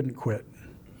I couldn't quit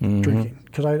drinking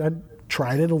because I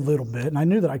tried it a little bit and I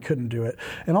knew that I couldn't do it.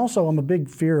 And also I'm a big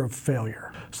fear of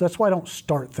failure. So that's why I don't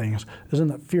start things, is in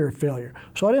that fear of failure.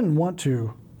 So I didn't want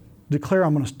to declare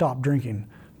I'm going to stop drinking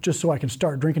just so I can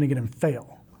start drinking again and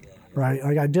fail, right?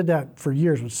 Like I did that for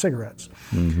years with cigarettes.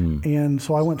 And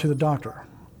so I went to the doctor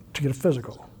to get a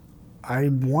physical. I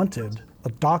wanted a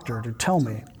doctor to tell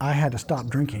me I had to stop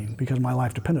drinking because my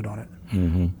life depended on it.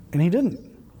 And he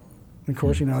didn't. Of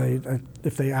course, you know,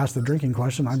 if they asked the drinking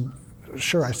question, I'm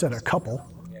sure I said a couple.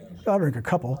 I'll drink a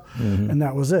couple, and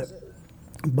that was it.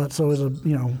 But so it was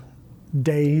you know,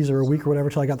 days or a week or whatever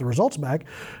till I got the results back,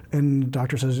 and the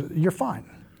doctor says, "You're fine."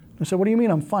 I said, "What do you mean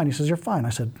I'm fine?" He says, "You're fine." I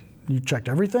said, "You checked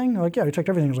everything?" I'm like, "Yeah, we checked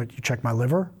everything." He was like, "You checked my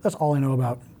liver?" That's all I know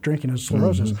about drinking is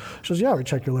cirrhosis. She says, "Yeah, we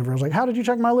checked your liver." I was like, "How did you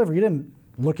check my liver? You didn't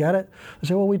look at it?" They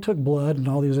said, "Well, we took blood and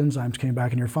all these enzymes came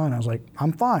back and you're fine." I was like,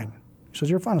 "I'm fine." He says,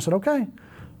 "You're fine." I said, "Okay."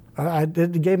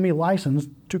 It gave me license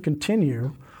to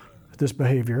continue this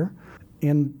behavior.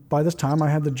 And by this time I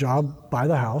had the job by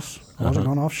the house. I wasn't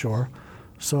going offshore.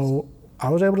 So I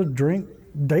was able to drink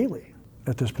daily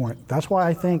at this point. That's why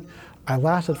I think I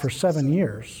lasted for 7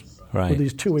 years with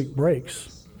these 2-week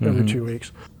breaks every 2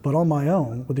 weeks. But on my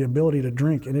own, with the ability to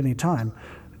drink at any time,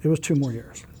 it was 2 more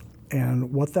years.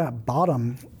 And what that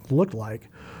bottom looked like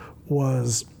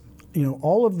was, you know,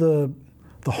 all of the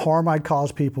harm I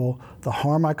caused people, the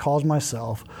harm I caused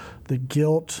myself, the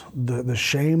guilt, the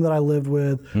shame that I lived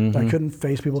with, that I couldn't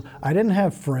face people. I didn't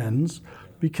have friends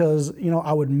because, you know,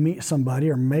 I would meet somebody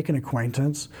or make an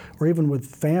acquaintance or even with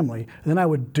family, and then I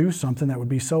would do something that would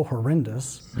be so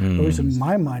horrendous, at least in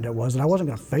my mind it was, that I wasn't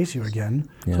going to face you again.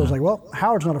 So I was like, well,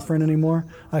 Howard's not a friend anymore.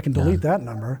 I can delete that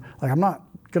number. Like, I'm not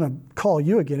going to call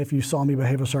you again if you saw me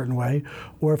behave a certain way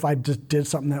or if I just did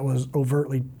something that was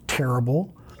overtly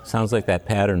terrible. Sounds like that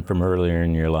pattern from earlier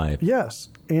in your life. Yes.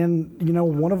 And, you know,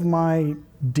 one of my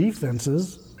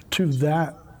defenses to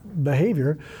that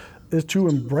behavior is to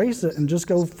embrace it and just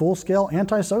go full-scale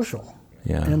antisocial.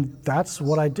 And that's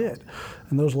what I did.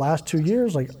 In those last 2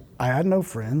 years, like, I had no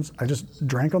friends. I just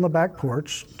drank on the back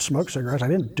porch, smoked cigarettes. I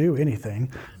didn't do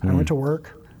anything. I went to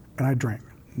work and I drank.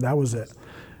 That was it.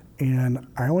 And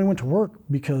I only went to work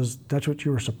because that's what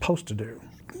you were supposed to do.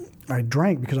 I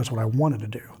drank because that's what I wanted to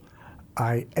do.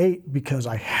 I ate because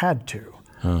I had to.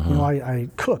 You know, I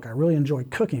cook. I really enjoy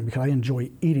cooking because I enjoy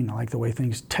eating. I like the way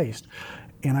things taste.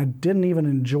 And I didn't even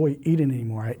enjoy eating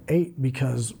anymore. I ate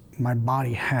because My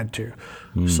body had to.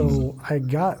 So I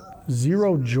got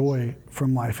zero joy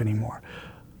from life anymore.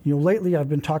 Lately I've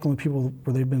been talking with people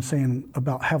where they've been saying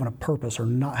about having a purpose or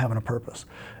not having a purpose.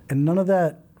 And none of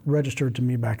that registered to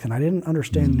me back then. I didn't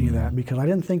understand any of that because I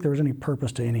didn't think there was any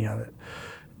purpose to any of it.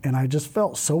 And I just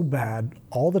felt so bad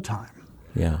all the time.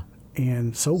 Yeah.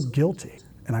 And so guilty.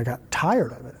 And I got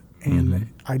tired of it. And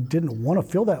I didn't want to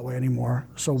feel that way anymore.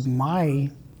 So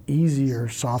my easier,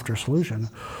 softer solution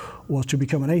was to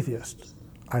become an atheist.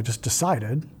 I just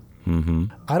decided.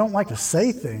 I don't like to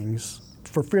say things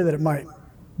for fear that it might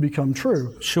become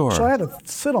true. Sure. So I had to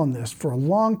sit on this for a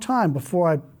long time before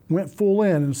I went full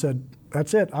in and said,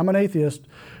 that's it, I'm an atheist.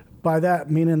 By that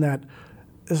meaning that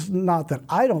it's not that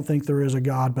I don't think there is a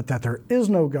God, but that there is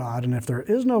no God. And if there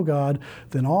is no God,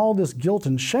 then all this guilt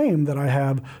and shame that I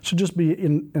have should just be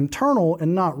internal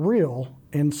and not real.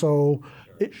 And so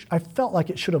I felt like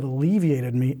it should have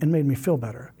alleviated me and made me feel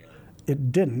better.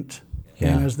 It didn't.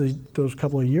 Yeah. And as those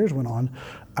couple of years went on,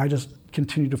 I just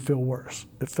continued to feel worse.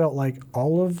 It felt like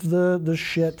all of the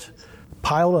shit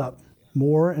piled up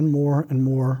more and more and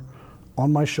more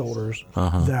on my shoulders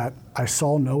that I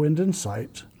saw no end in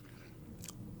sight.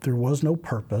 There was no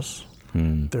purpose.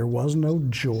 There was no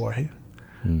joy.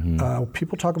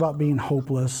 People talk about being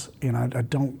hopeless, and I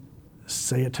don't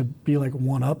say it to be like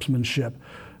one-upsmanship,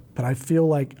 but I feel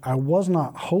like I was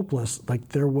not hopeless. Like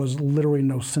there was literally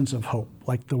no sense of hope.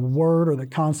 Like the word or the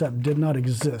concept did not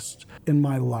exist in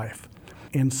my life.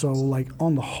 And so like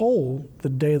on the whole, the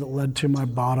day that led to my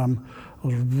bottom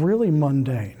was really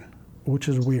mundane, which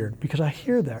is weird because I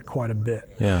hear that quite a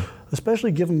bit. Yeah.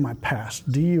 Especially given my past,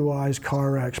 DUIs,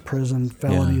 car wrecks, prison,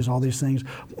 felonies, all these things,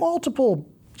 multiple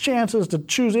chances to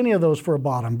choose any of those for a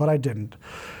bottom, but I didn't.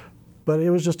 But it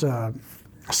was just a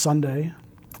Sunday.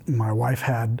 My wife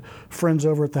had friends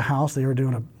over at the house. They were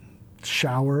doing a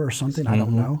shower or something, I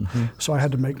don't know. So I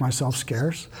had to make myself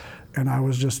scarce. And I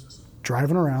was just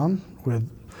driving around with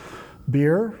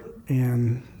beer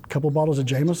and a couple bottles of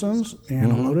Jameson's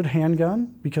and a loaded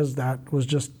handgun because that was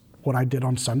just what I did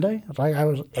on Sunday. I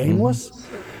was aimless.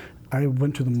 I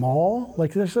went to the mall.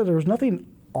 Like I said, there was nothing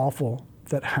awful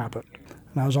that happened.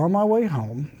 And I was on my way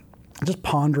home, just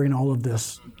pondering all of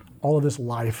this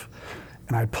life.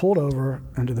 And I pulled over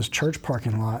into this church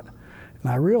parking lot,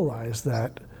 and I realized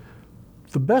that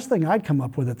the best thing I'd come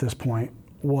up with at this point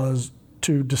was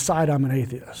to decide I'm an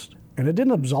atheist. And it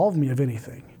didn't absolve me of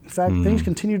anything. In fact, things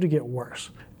continued to get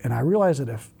worse. And I realized that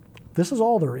if this is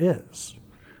all there is,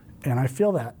 and I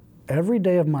feel that every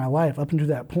day of my life up until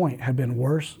that point had been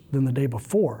worse than the day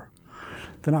before,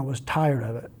 then I was tired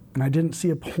of it. And I didn't see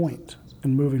a point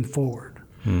in moving forward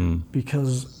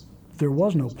because there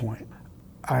was no point.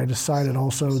 I decided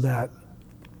also that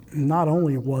not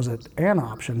only was it an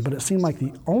option, but it seemed like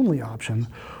the only option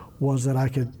was that I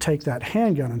could take that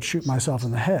handgun and shoot myself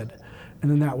in the head,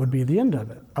 and then that would be the end of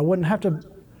it. I wouldn't have to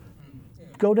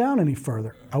go down any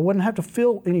further. I wouldn't have to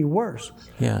feel any worse.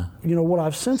 Yeah. What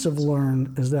I've since have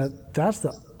learned is that that's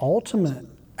the ultimate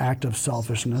act of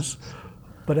selfishness,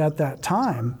 but at that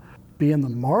time, being the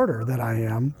martyr that I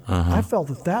am, I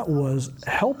felt that was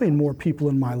helping more people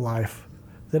in my life,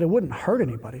 that it wouldn't hurt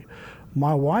anybody.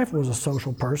 My wife was a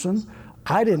social person.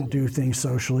 I didn't do things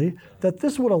socially, that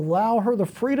this would allow her the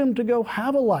freedom to go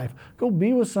have a life, go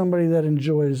be with somebody that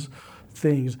enjoys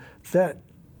things, that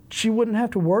she wouldn't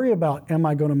have to worry about, am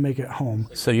I going to make it home?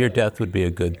 So your death would be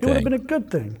a good thing. It would have been a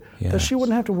good thing. Yeah. That she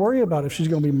wouldn't have to worry about if she's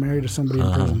going to be married to somebody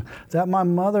in prison. That my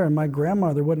mother and my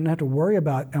grandmother wouldn't have to worry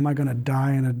about, am I going to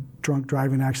die in a drunk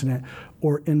driving accident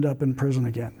or end up in prison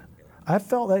again? I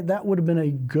felt like that would have been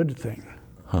a good thing.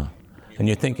 And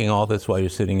you're thinking all this while you're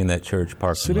sitting in that church parking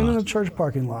lot? Sitting in a church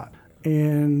parking lot.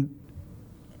 And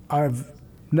I've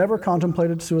never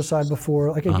contemplated suicide before.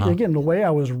 Like, again, the way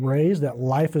I was raised, that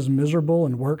life is miserable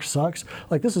and work sucks,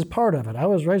 like this is part of it. I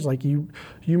was raised like you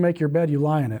make your bed, you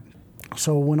lie in it.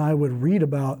 So when I would read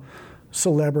about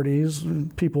celebrities,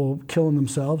 people killing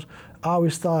themselves, I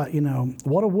always thought,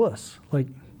 what a wuss. Like,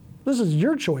 this is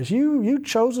your choice. You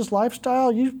chose this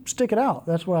lifestyle, you stick it out.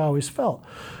 That's what I always felt.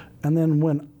 And then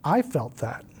when I felt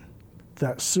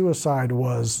that suicide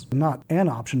was not an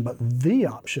option, but the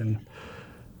option,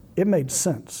 it made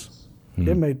sense.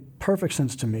 It made perfect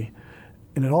sense to me.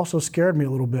 And it also scared me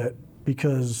a little bit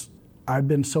because I've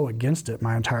been so against it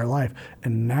my entire life.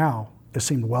 And now it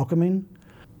seemed welcoming.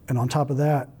 And on top of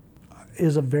that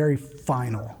is a very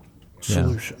final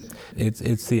solution. Yeah.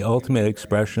 It's the ultimate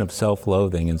expression of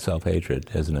self-loathing and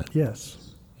self-hatred, isn't it?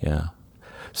 Yes. Yeah.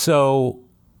 So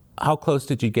how close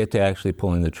did you get to actually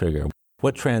pulling the trigger?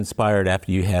 What transpired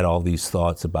after you had all these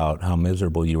thoughts about how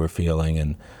miserable you were feeling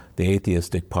and the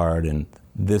atheistic part and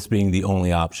this being the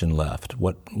only option left.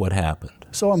 What happened?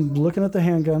 So I'm looking at the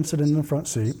handgun sitting in the front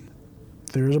seat.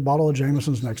 There's a bottle of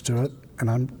Jameson's next to it, and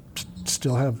I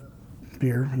still have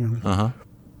beer.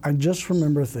 I just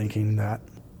remember thinking that,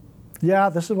 yeah,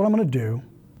 this is what I'm going to do,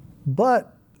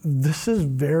 but this is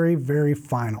very, very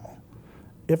final.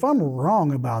 If I'm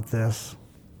wrong about this,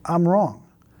 I'm wrong.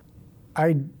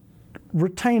 I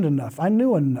retained enough. I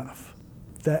knew enough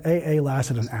that AA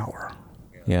lasted an hour.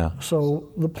 Yeah. So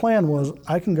the plan was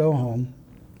I can go home,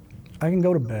 I can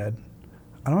go to bed,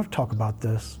 I don't have to talk about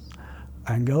this,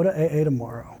 I can go to AA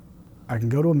tomorrow, I can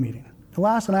go to a meeting. It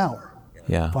lasts an hour.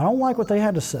 Yeah. If I don't like what they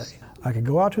had to say, I could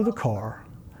go out to the car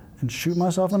and shoot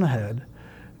myself in the head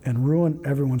and ruin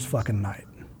everyone's fucking night.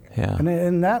 Yeah.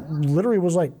 And that literally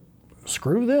was like,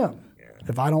 screw them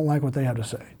if I don't like what they have to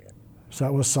say. So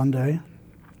that was Sunday.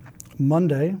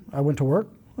 Monday, I went to work.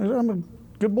 I'm a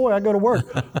good boy, I go to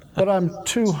work. But I'm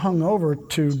too hungover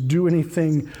to do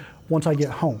anything once I get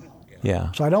home.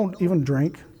 Yeah. So I don't even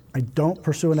drink. I don't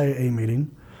pursue an AA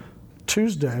meeting.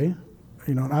 Tuesday,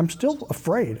 and I'm still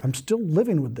afraid. I'm still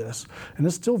living with this, and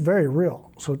it's still very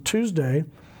real. So Tuesday,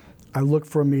 I look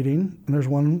for a meeting, and there's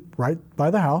one right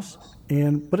by the house.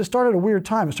 But it started at a weird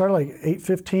time. It started like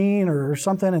 8:15 or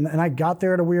something, and I got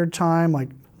there at a weird time, like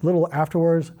a little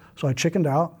afterwards. So I chickened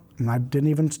out, and I didn't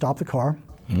even stop the car.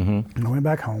 And I went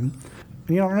back home.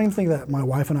 And, I don't even think that my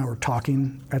wife and I were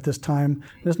talking at this time.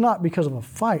 And it's not because of a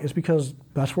fight. It's because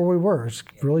that's where we were. It's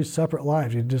really separate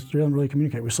lives. We just didn't really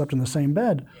communicate. We slept in the same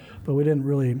bed, but we didn't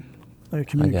really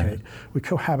communicate. We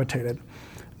cohabitated.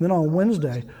 Then on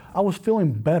Wednesday, I was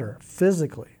feeling better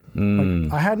physically.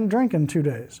 Like, I hadn't drank in 2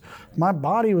 days. My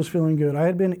body was feeling good. I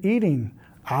had been eating.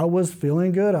 I was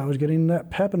feeling good. I was getting that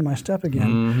pep in my step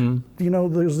again.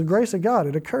 There's the grace of God.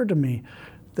 It occurred to me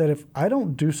that if I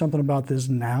don't do something about this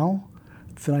now,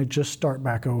 then I just start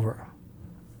back over.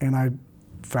 And I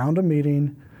found a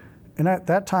meeting. And at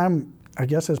that time, I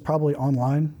guess it's probably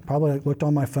online. Probably I looked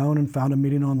on my phone and found a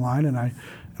meeting online. And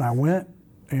I went,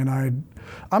 and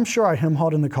I'm sure I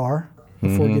hem-hawed in the car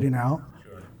before getting out.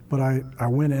 But I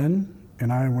went in,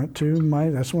 and I went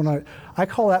to that's when I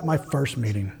call that my first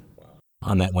meeting.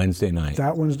 On that Wednesday night?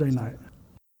 That Wednesday night.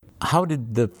 How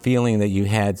did the feeling that you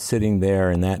had sitting there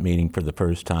in that meeting for the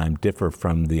first time differ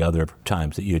from the other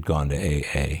times that you had gone to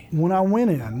AA? When I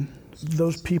went in,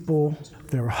 those people,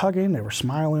 they were hugging, they were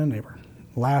smiling, they were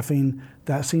laughing.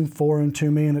 That seemed foreign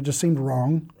to me, and it just seemed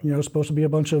wrong. It's supposed to be a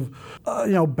bunch of,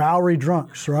 Bowery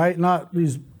drunks, right? Not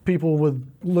these people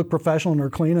look professional and they're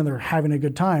clean and they're having a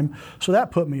good time. So that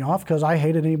put me off because I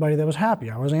hated anybody that was happy.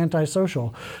 I was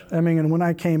antisocial. And when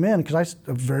I came in, because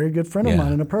a very good friend of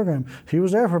mine in the program, he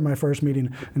was there for my first meeting,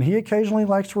 and he occasionally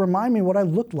likes to remind me what I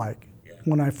looked like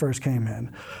when I first came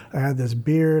in. I had this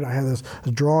beard, I had this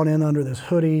drawn in under this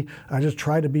hoodie. I just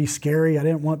tried to be scary. I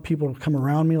didn't want people to come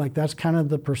around me. Like, that's kind of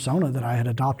the persona that I had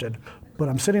adopted. But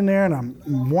I'm sitting there and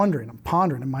I'm wondering, I'm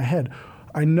pondering in my head,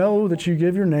 I know that you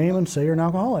give your name and say you're an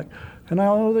alcoholic, and I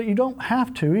know that you don't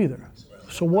have to either.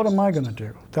 So what am I going to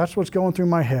do? That's what's going through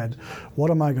my head.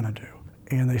 What am I going to do?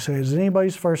 And they say, is it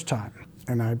anybody's first time?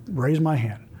 And I raise my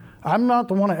hand. I'm not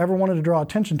the one that ever wanted to draw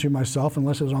attention to myself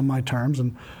unless it was on my terms.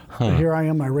 And here I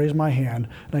am, I raise my hand,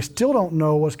 and I still don't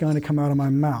know what's going to come out of my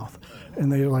mouth. And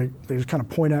they just kind of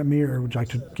point at me, or would you like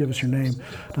to give us your name?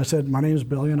 And I said, my name is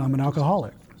Billy, and I'm an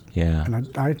alcoholic. Yeah.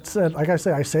 And I said, like I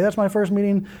say that's my first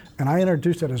meeting, and I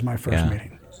introduced it as my first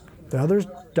meeting. The others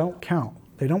don't count.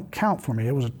 They don't count for me.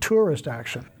 It was a tourist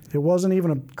action. It wasn't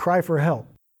even a cry for help.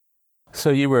 So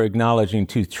you were acknowledging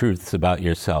two truths about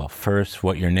yourself. First,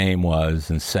 what your name was,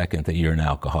 and second, that you're an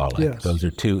alcoholic. Yes. Those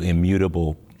are two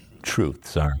immutable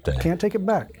truths, aren't they? Can't take it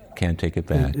back. Can't take it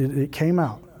back. It came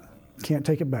out. Can't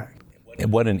take it back.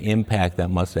 And what an impact that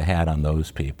must have had on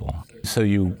those people. So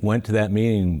you went to that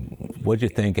meeting. What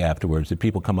did you think afterwards? Did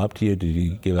people come up to you? Did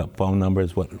you give up phone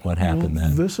numbers? What happened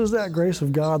then? This is that grace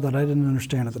of God that I didn't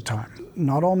understand at the time.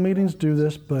 Not all meetings do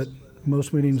this, but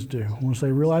most meetings do. Once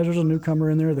they realize there's a newcomer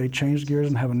in there, they change gears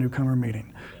and have a newcomer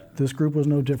meeting. This group was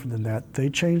no different than that. They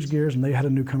changed gears and they had a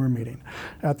newcomer meeting.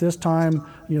 At this time,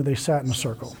 they sat in a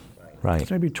circle. Right.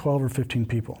 It's maybe 12 or 15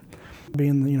 people.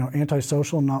 Being,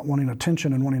 antisocial, not wanting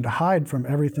attention and wanting to hide from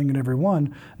everything and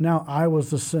everyone, now I was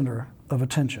the center of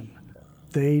attention.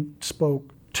 They spoke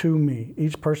to me.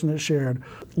 Each person that shared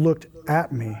looked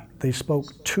at me. They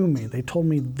spoke to me. They told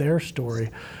me their story.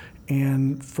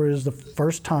 And for the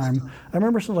first time, I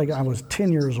remember since I was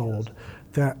 10 years old,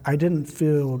 that I didn't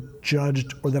feel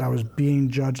judged or that I was being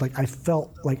judged. I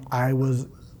felt like I was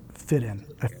fit in.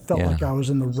 I felt like I was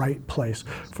in the right place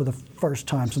for the first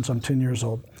time since I'm 10 years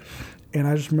old. And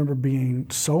I just remember being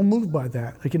so moved by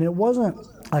that. And it wasn't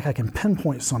like I can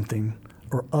pinpoint something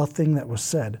or a thing that was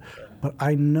said, but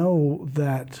I know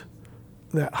that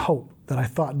that hope that I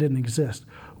thought didn't exist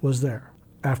was there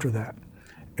after that.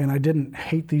 And I didn't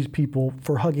hate these people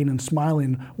for hugging and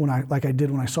smiling like I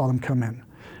did when I saw them come in.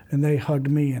 And they hugged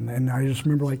me, and I just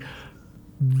remember like,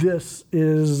 this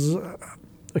is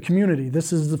a community,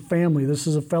 this is the family, this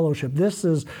is a fellowship,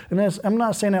 I'm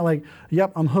not saying that like,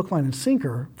 yep, I'm hook, line, and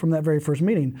sinker from that very first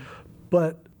meeting,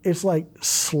 but it's like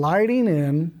sliding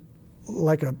in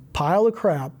like a pile of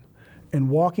crap and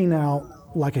walking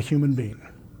out like a human being.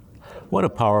 What a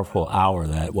powerful hour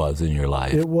that was in your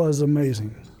life. It was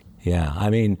amazing. Yeah, I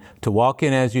mean, to walk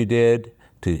in as you did,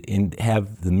 to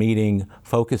have the meeting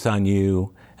focus on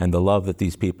you and the love that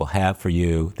these people have for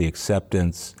you, the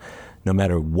acceptance, no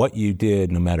matter what you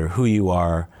did, no matter who you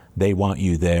are, they want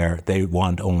you there. They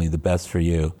want only the best for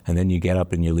you. And then you get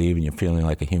up and you leave and you're feeling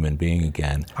like a human being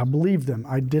again. I believed them.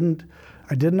 I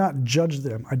did not judge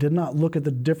them. I did not look at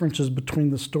the differences between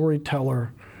the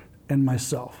storyteller and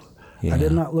myself. Yeah. I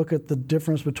did not look at the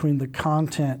difference between the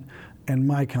content and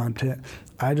my content.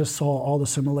 I just saw all the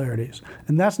similarities.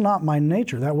 And that's not my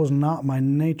nature. That was not my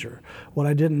nature. What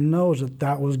I didn't know is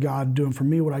that was God doing for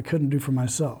me what I couldn't do for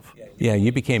myself. Yeah,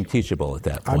 you became teachable at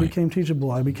that point. I became teachable.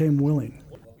 I became willing.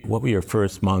 What were your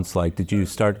first months like? Did you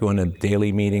start going to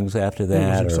daily meetings after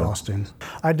that? It was exhausting.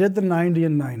 I did the 90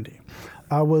 and 90.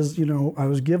 I was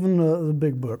given the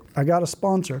big book. I got a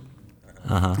sponsor.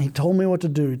 Uh-huh. He told me what to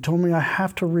do. He told me I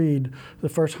have to read the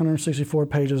first 164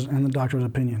 pages and the doctor's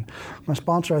opinion. My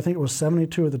sponsor, I think it was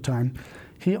 72 at the time,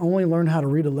 he only learned how to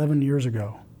read 11 years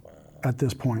ago at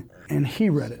this point, and he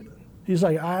read it. He's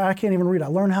like, I can't even read. I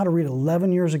learned how to read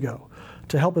 11 years ago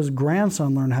to help his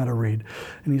grandson learn how to read.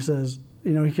 And he says,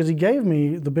 because he gave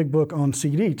me the big book on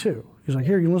CD too. He's like,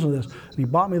 here, you can listen to this. And he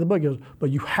bought me the book. He goes, but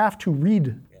you have to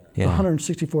read the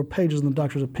 164 pages in the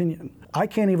doctor's opinion. I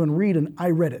can't even read, and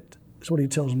I read it. That's what he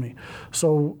tells me.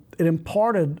 So it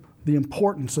imparted the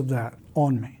importance of that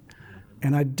on me.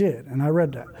 And I did, and I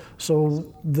read that.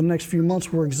 So the next few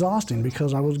months were exhausting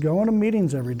because I was going to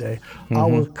meetings every day. Mm-hmm. I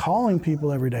was calling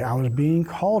people every day. I was being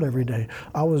called every day.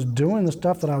 I was doing the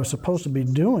stuff that I was supposed to be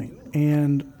doing.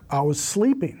 And I was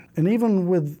sleeping. And even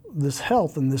with this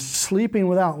health and this sleeping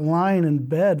without lying in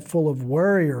bed full of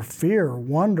worry or fear or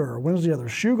wonder or when's the other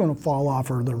shoe going to fall off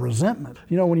or the resentment.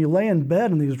 When you lay in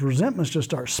bed and these resentments just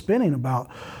start spinning about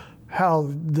how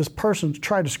this person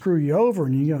tried to screw you over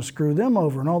and you're going to screw them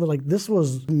over and all that, like this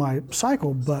was my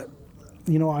cycle, but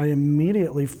I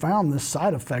immediately found this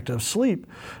side effect of sleep.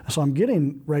 So I'm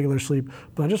getting regular sleep,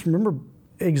 but I just remember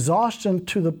exhaustion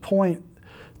to the point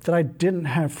that I didn't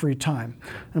have free time.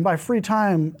 And by free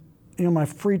time, my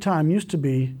free time used to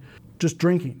be just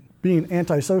drinking, being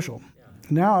antisocial.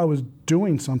 Now I was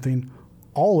doing something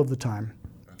all of the time.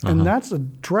 And that's a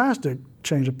drastic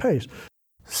change of pace.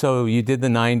 So you did the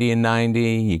 90 and 90,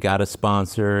 you got a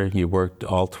sponsor, you worked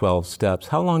all 12 steps.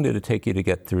 How long did it take you to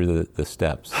get through the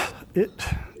steps? It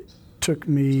took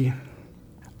me,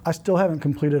 I still haven't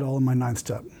completed all of my 9th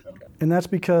step. And that's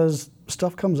because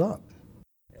stuff comes up.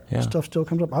 Yeah. Stuff still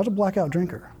comes up. I was a blackout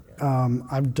drinker.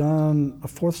 I've done a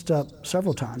 4th step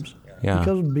several times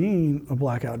because of being a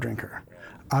blackout drinker.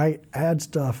 I add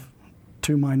stuff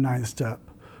to my 9th step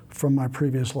from my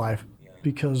previous life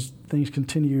because things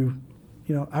continue.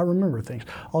 I remember things.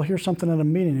 I'll hear something at a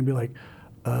meeting and be like,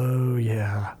 oh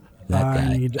yeah,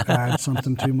 I need to add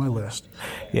something to my list.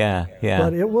 Yeah.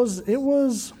 But it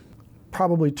was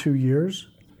probably 2 years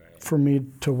for me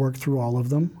to work through all of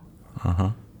them.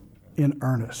 In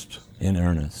earnest. In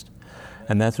earnest.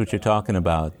 And that's what you're talking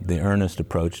about, the earnest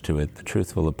approach to it, the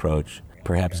truthful approach,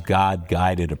 perhaps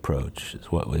God-guided approach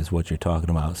is what you're talking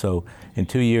about. So in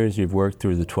 2 years, you've worked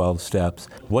through the 12 steps.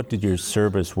 What did your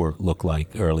service work look like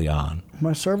early on?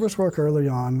 My service work early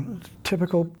on,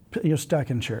 typical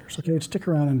stacking chairs. Okay, stick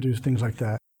around and do things like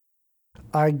that.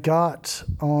 I got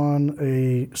on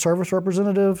a service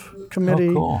representative committee.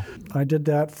 Oh, cool. I did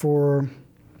that for,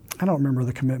 I don't remember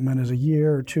the commitment, as a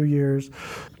year or 2 years.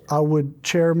 I would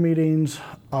chair meetings,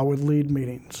 I would lead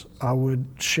meetings, I would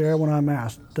share when I'm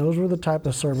asked. Those were the type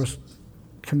of service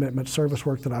commitment, service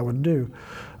work that I would do.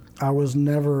 I was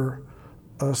never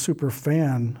a super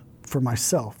fan for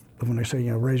myself of when they say,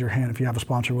 raise your hand if you have a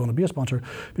sponsor willing to be a sponsor,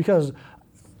 because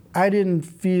I didn't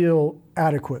feel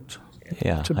adequate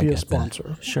to be a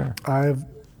sponsor. That. Sure. I've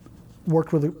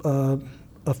worked with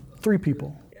three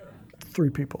people.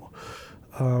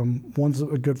 One's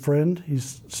a good friend.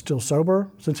 He's still sober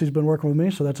since he's been working with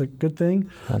me, so that's a good thing.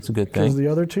 That's a good thing. Because the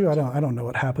other two, I don't know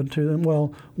what happened to them.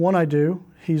 Well, one I do.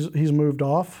 He's moved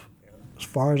off. As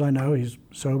far as I know, he's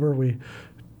sober. We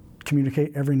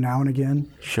communicate every now and again.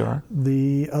 Sure.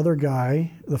 The other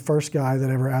guy, the first guy that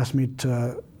ever asked me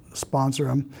to sponsor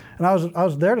him, and I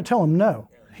was there to tell him no.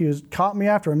 He was caught me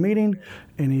after a meeting,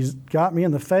 and he's got me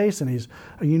in the face, and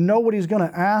you know what he's going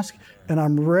to ask, and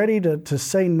I'm ready to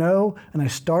say no, and I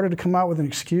started to come out with an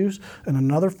excuse, and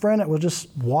another friend that was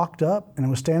just walked up and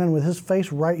was standing with his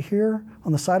face right here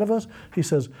on the side of us, he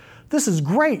says, "This is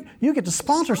great, you get to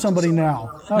sponsor somebody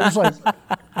now." I was like,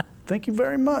 "Thank you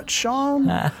very much,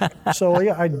 Sean." So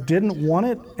yeah, I didn't want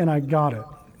it, and I got it,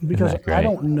 because I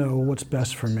don't know what's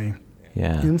best for me.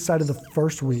 Yeah. Inside of the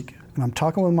first week, and I'm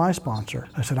talking with my sponsor,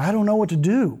 I said, "I don't know what to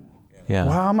do. Yeah.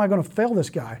 Well, how am I going to fail this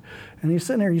guy?" And he's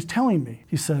sitting there, he's telling me,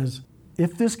 he says,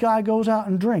 "If this guy goes out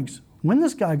and drinks, when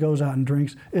this guy goes out and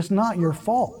drinks, it's not your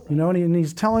fault." And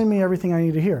he's telling me everything I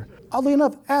need to hear. Oddly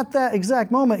enough, at that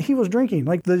exact moment, he was drinking.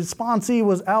 Like, the sponsee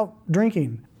was out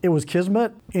drinking. It was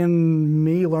kismet in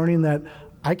me learning that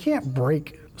I can't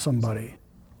break somebody.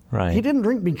 Right. He didn't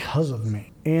drink because of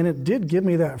me. And it did give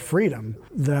me that freedom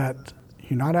that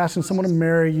you're not asking someone to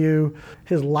marry you.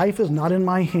 His life is not in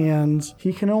my hands.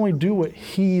 He can only do what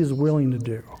he is willing to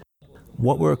do.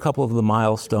 What were a couple of the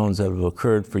milestones that have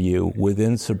occurred for you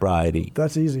within sobriety?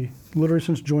 That's easy. Literally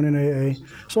since joining AA.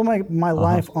 So my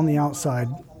life on the outside,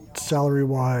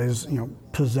 salary-wise,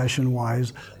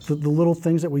 possession-wise, the little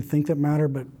things that we think that matter,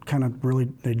 but kind of really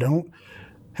they don't,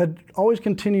 had always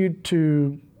continued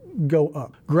to go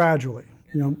up gradually.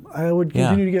 I would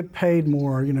continue to get paid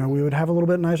more. We would have a little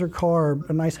bit nicer car,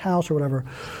 a nice house or whatever,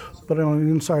 but on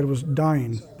the inside it was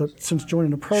dying. But since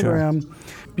joining the program,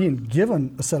 being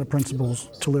given a set of principles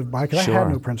to live by, because I had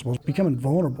no principles, becoming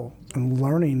vulnerable and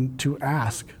learning to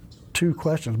ask 2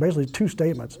 questions, basically 2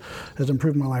 statements, has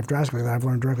improved my life drastically that I've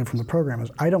learned directly from the program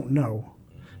is, "I don't know,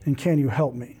 and can you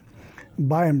help me?"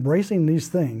 By embracing these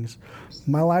things,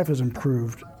 my life has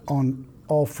improved on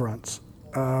all fronts.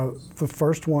 The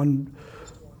first one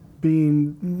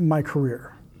being my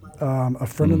career. A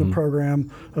friend in the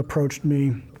program approached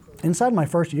me inside my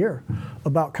first year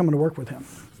about coming to work with him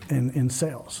in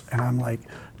sales. And I'm like,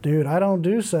 "Dude, I don't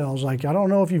do sales. Like, I don't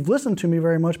know if you've listened to me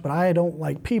very much, but I don't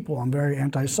like people. I'm very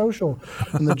antisocial."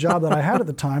 And the job that I had at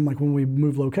the time, like when we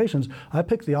moved locations, I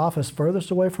picked the office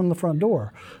furthest away from the front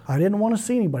door. I didn't want to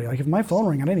see anybody. Like, if my phone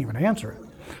rang, I didn't even answer it.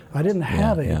 I didn't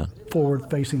have a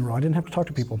forward-facing role. I didn't have to talk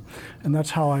to people. And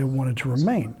that's how I wanted to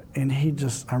remain. And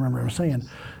I remember him saying,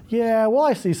 "Yeah, well,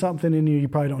 I see something in you you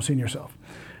probably don't see in yourself."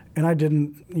 And I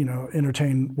didn't,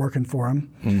 entertain working for him.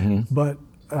 Mm-hmm. But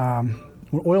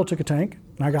when oil took a tank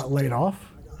and I got laid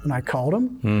off, and I called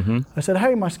him, I said,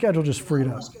 "Hey, my schedule just freed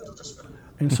up."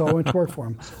 And so I went to work for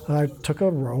him. I took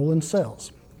a role in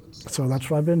sales. So that's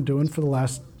what I've been doing for the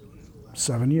last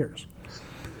 7 years.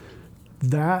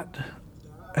 That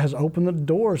has opened the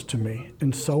doors to me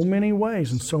in so many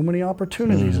ways and so many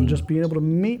opportunities, and just being able to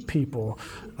meet people,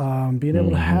 being able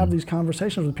to have these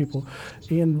conversations with people.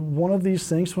 And one of these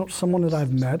things, someone that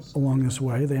I've met along this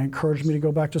way, they encouraged me to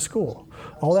go back to school.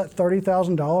 All that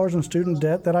 $30,000 in student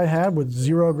debt that I had with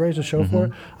 0 grades to show for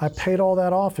it, I paid all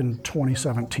that off in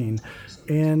 2017.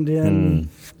 And in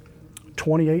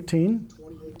 2018,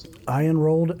 I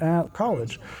enrolled at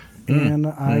college, and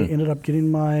I ended up getting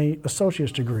my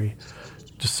associate's degree.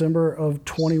 December of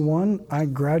 21, I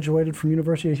graduated from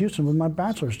University of Houston with my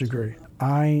bachelor's degree.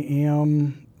 I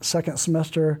am second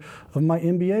semester of my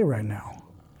MBA right now.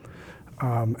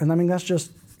 And I mean, that's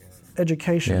just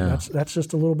education. Yeah. That's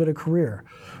just a little bit of career.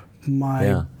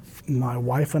 My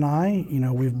wife and I,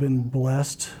 we've been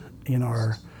blessed in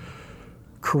our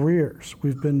careers.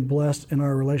 We've been blessed in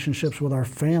our relationships with our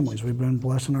families. We've been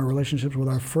blessed in our relationships with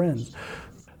our friends.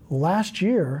 Last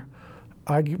year,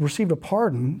 I received a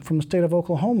pardon from the state of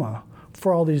Oklahoma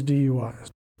for all these DUIs.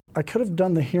 I could have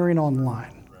done the hearing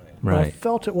online, but I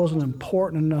felt it was an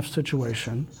important enough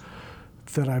situation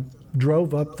that I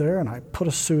drove up there and I put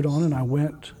a suit on and I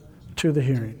went to the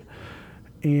hearing.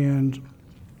 And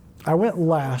I went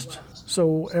last,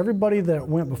 so everybody that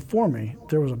went before me,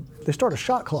 they start a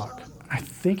shot clock. I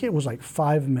think it was like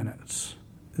 5 minutes.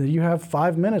 You have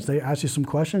 5 minutes. They ask you some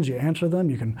questions. You answer them.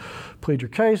 You can plead your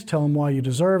case, tell them why you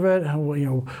deserve it,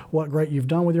 what great you've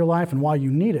done with your life and why you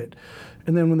need it.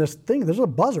 And then when there's a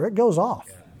buzzer, it goes off.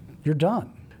 You're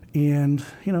done. And,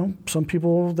 some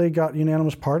people, they got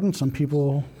unanimous pardon. Some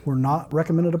people were not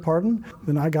recommended a pardon.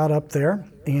 Then I got up there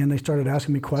and they started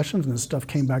asking me questions, and this stuff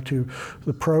came back to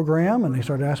the program, and they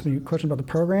started asking me questions about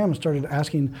the program and started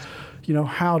asking,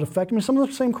 how it affected me. Some of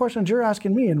the same questions you're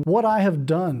asking me and what I have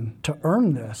done to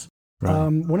earn this. Right.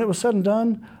 When it was said and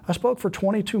done, I spoke for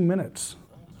 22 minutes.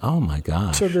 Oh my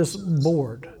gosh. To this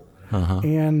board.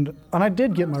 And I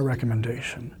did get my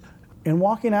recommendation. And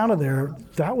walking out of there,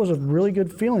 that was a really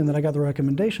good feeling that I got the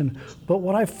recommendation. But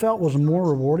what I felt was more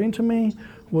rewarding to me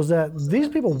was that these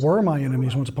people were my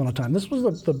enemies once upon a time. This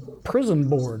was the prison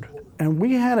board. And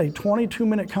we had a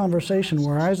 22-minute conversation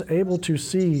where I was able to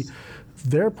see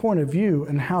their point of view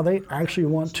and how they actually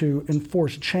want to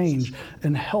enforce change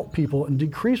and help people and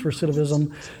decrease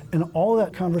recidivism. And all of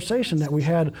that conversation that we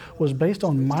had was based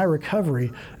on my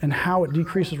recovery and how it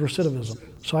decreases recidivism.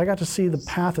 So I got to see the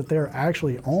path that they're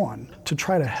actually on to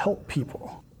try to help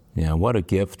people. Yeah, what a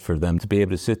gift for them to be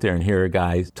able to sit there and hear a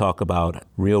guy talk about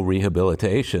real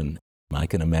rehabilitation. I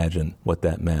can imagine what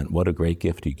that meant. What a great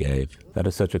gift you gave. That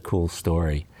is such a cool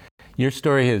story. Your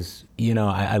story is,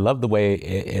 I love the way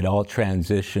it all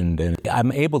transitioned, and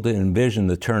I'm able to envision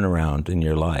the turnaround in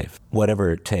your life,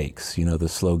 whatever it takes, the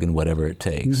slogan, whatever it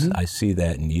takes. I see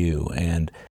that in you, and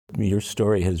your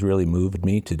story has really moved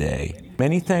me today.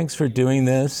 Many thanks for doing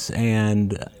this,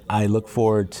 and I look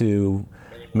forward to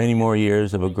many more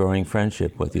years of a growing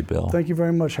friendship with you, Bill. Thank you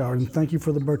very much, Howard, and thank you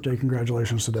for the birthday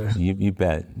congratulations today. You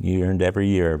bet. You earned every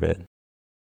year of it.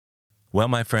 Well,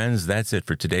 my friends, that's it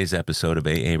for today's episode of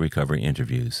AA Recovery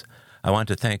Interviews. I want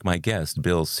to thank my guest,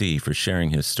 Bill C., for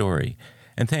sharing his story,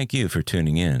 and thank you for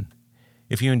tuning in.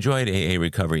 If you enjoyed AA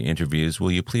Recovery Interviews,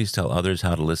 will you please tell others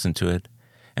how to listen to it?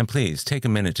 And please take a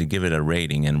minute to give it a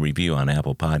rating and review on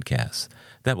Apple Podcasts.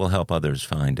 That will help others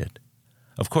find it.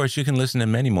 Of course, you can listen to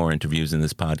many more interviews in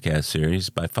this podcast series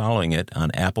by following it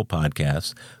on Apple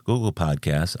Podcasts, Google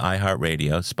Podcasts,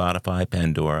 iHeartRadio, Spotify,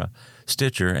 Pandora,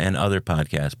 Stitcher, and other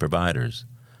podcast providers.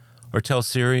 Or tell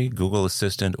Siri, Google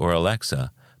Assistant, or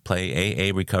Alexa, play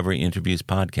AA Recovery Interviews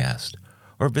podcast.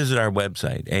 Or visit our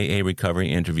website,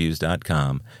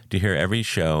 aarecoveryinterviews.com, to hear every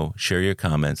show, share your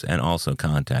comments, and also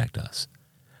contact us.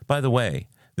 By the way,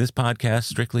 this podcast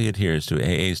strictly adheres to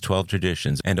AA's 12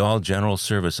 traditions and all General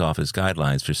Service Office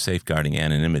guidelines for safeguarding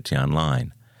anonymity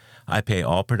online. I pay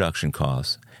all production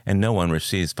costs, and no one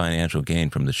receives financial gain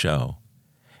from the show.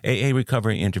 AA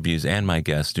Recovery Interviews and my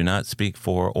guests do not speak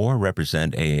for or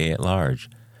represent AA at large.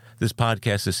 This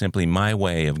podcast is simply my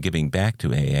way of giving back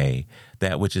to AA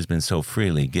that which has been so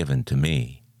freely given to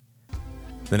me.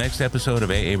 The next episode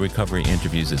of AA Recovery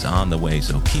Interviews is on the way,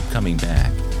 so keep coming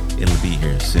back. It'll be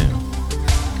here soon.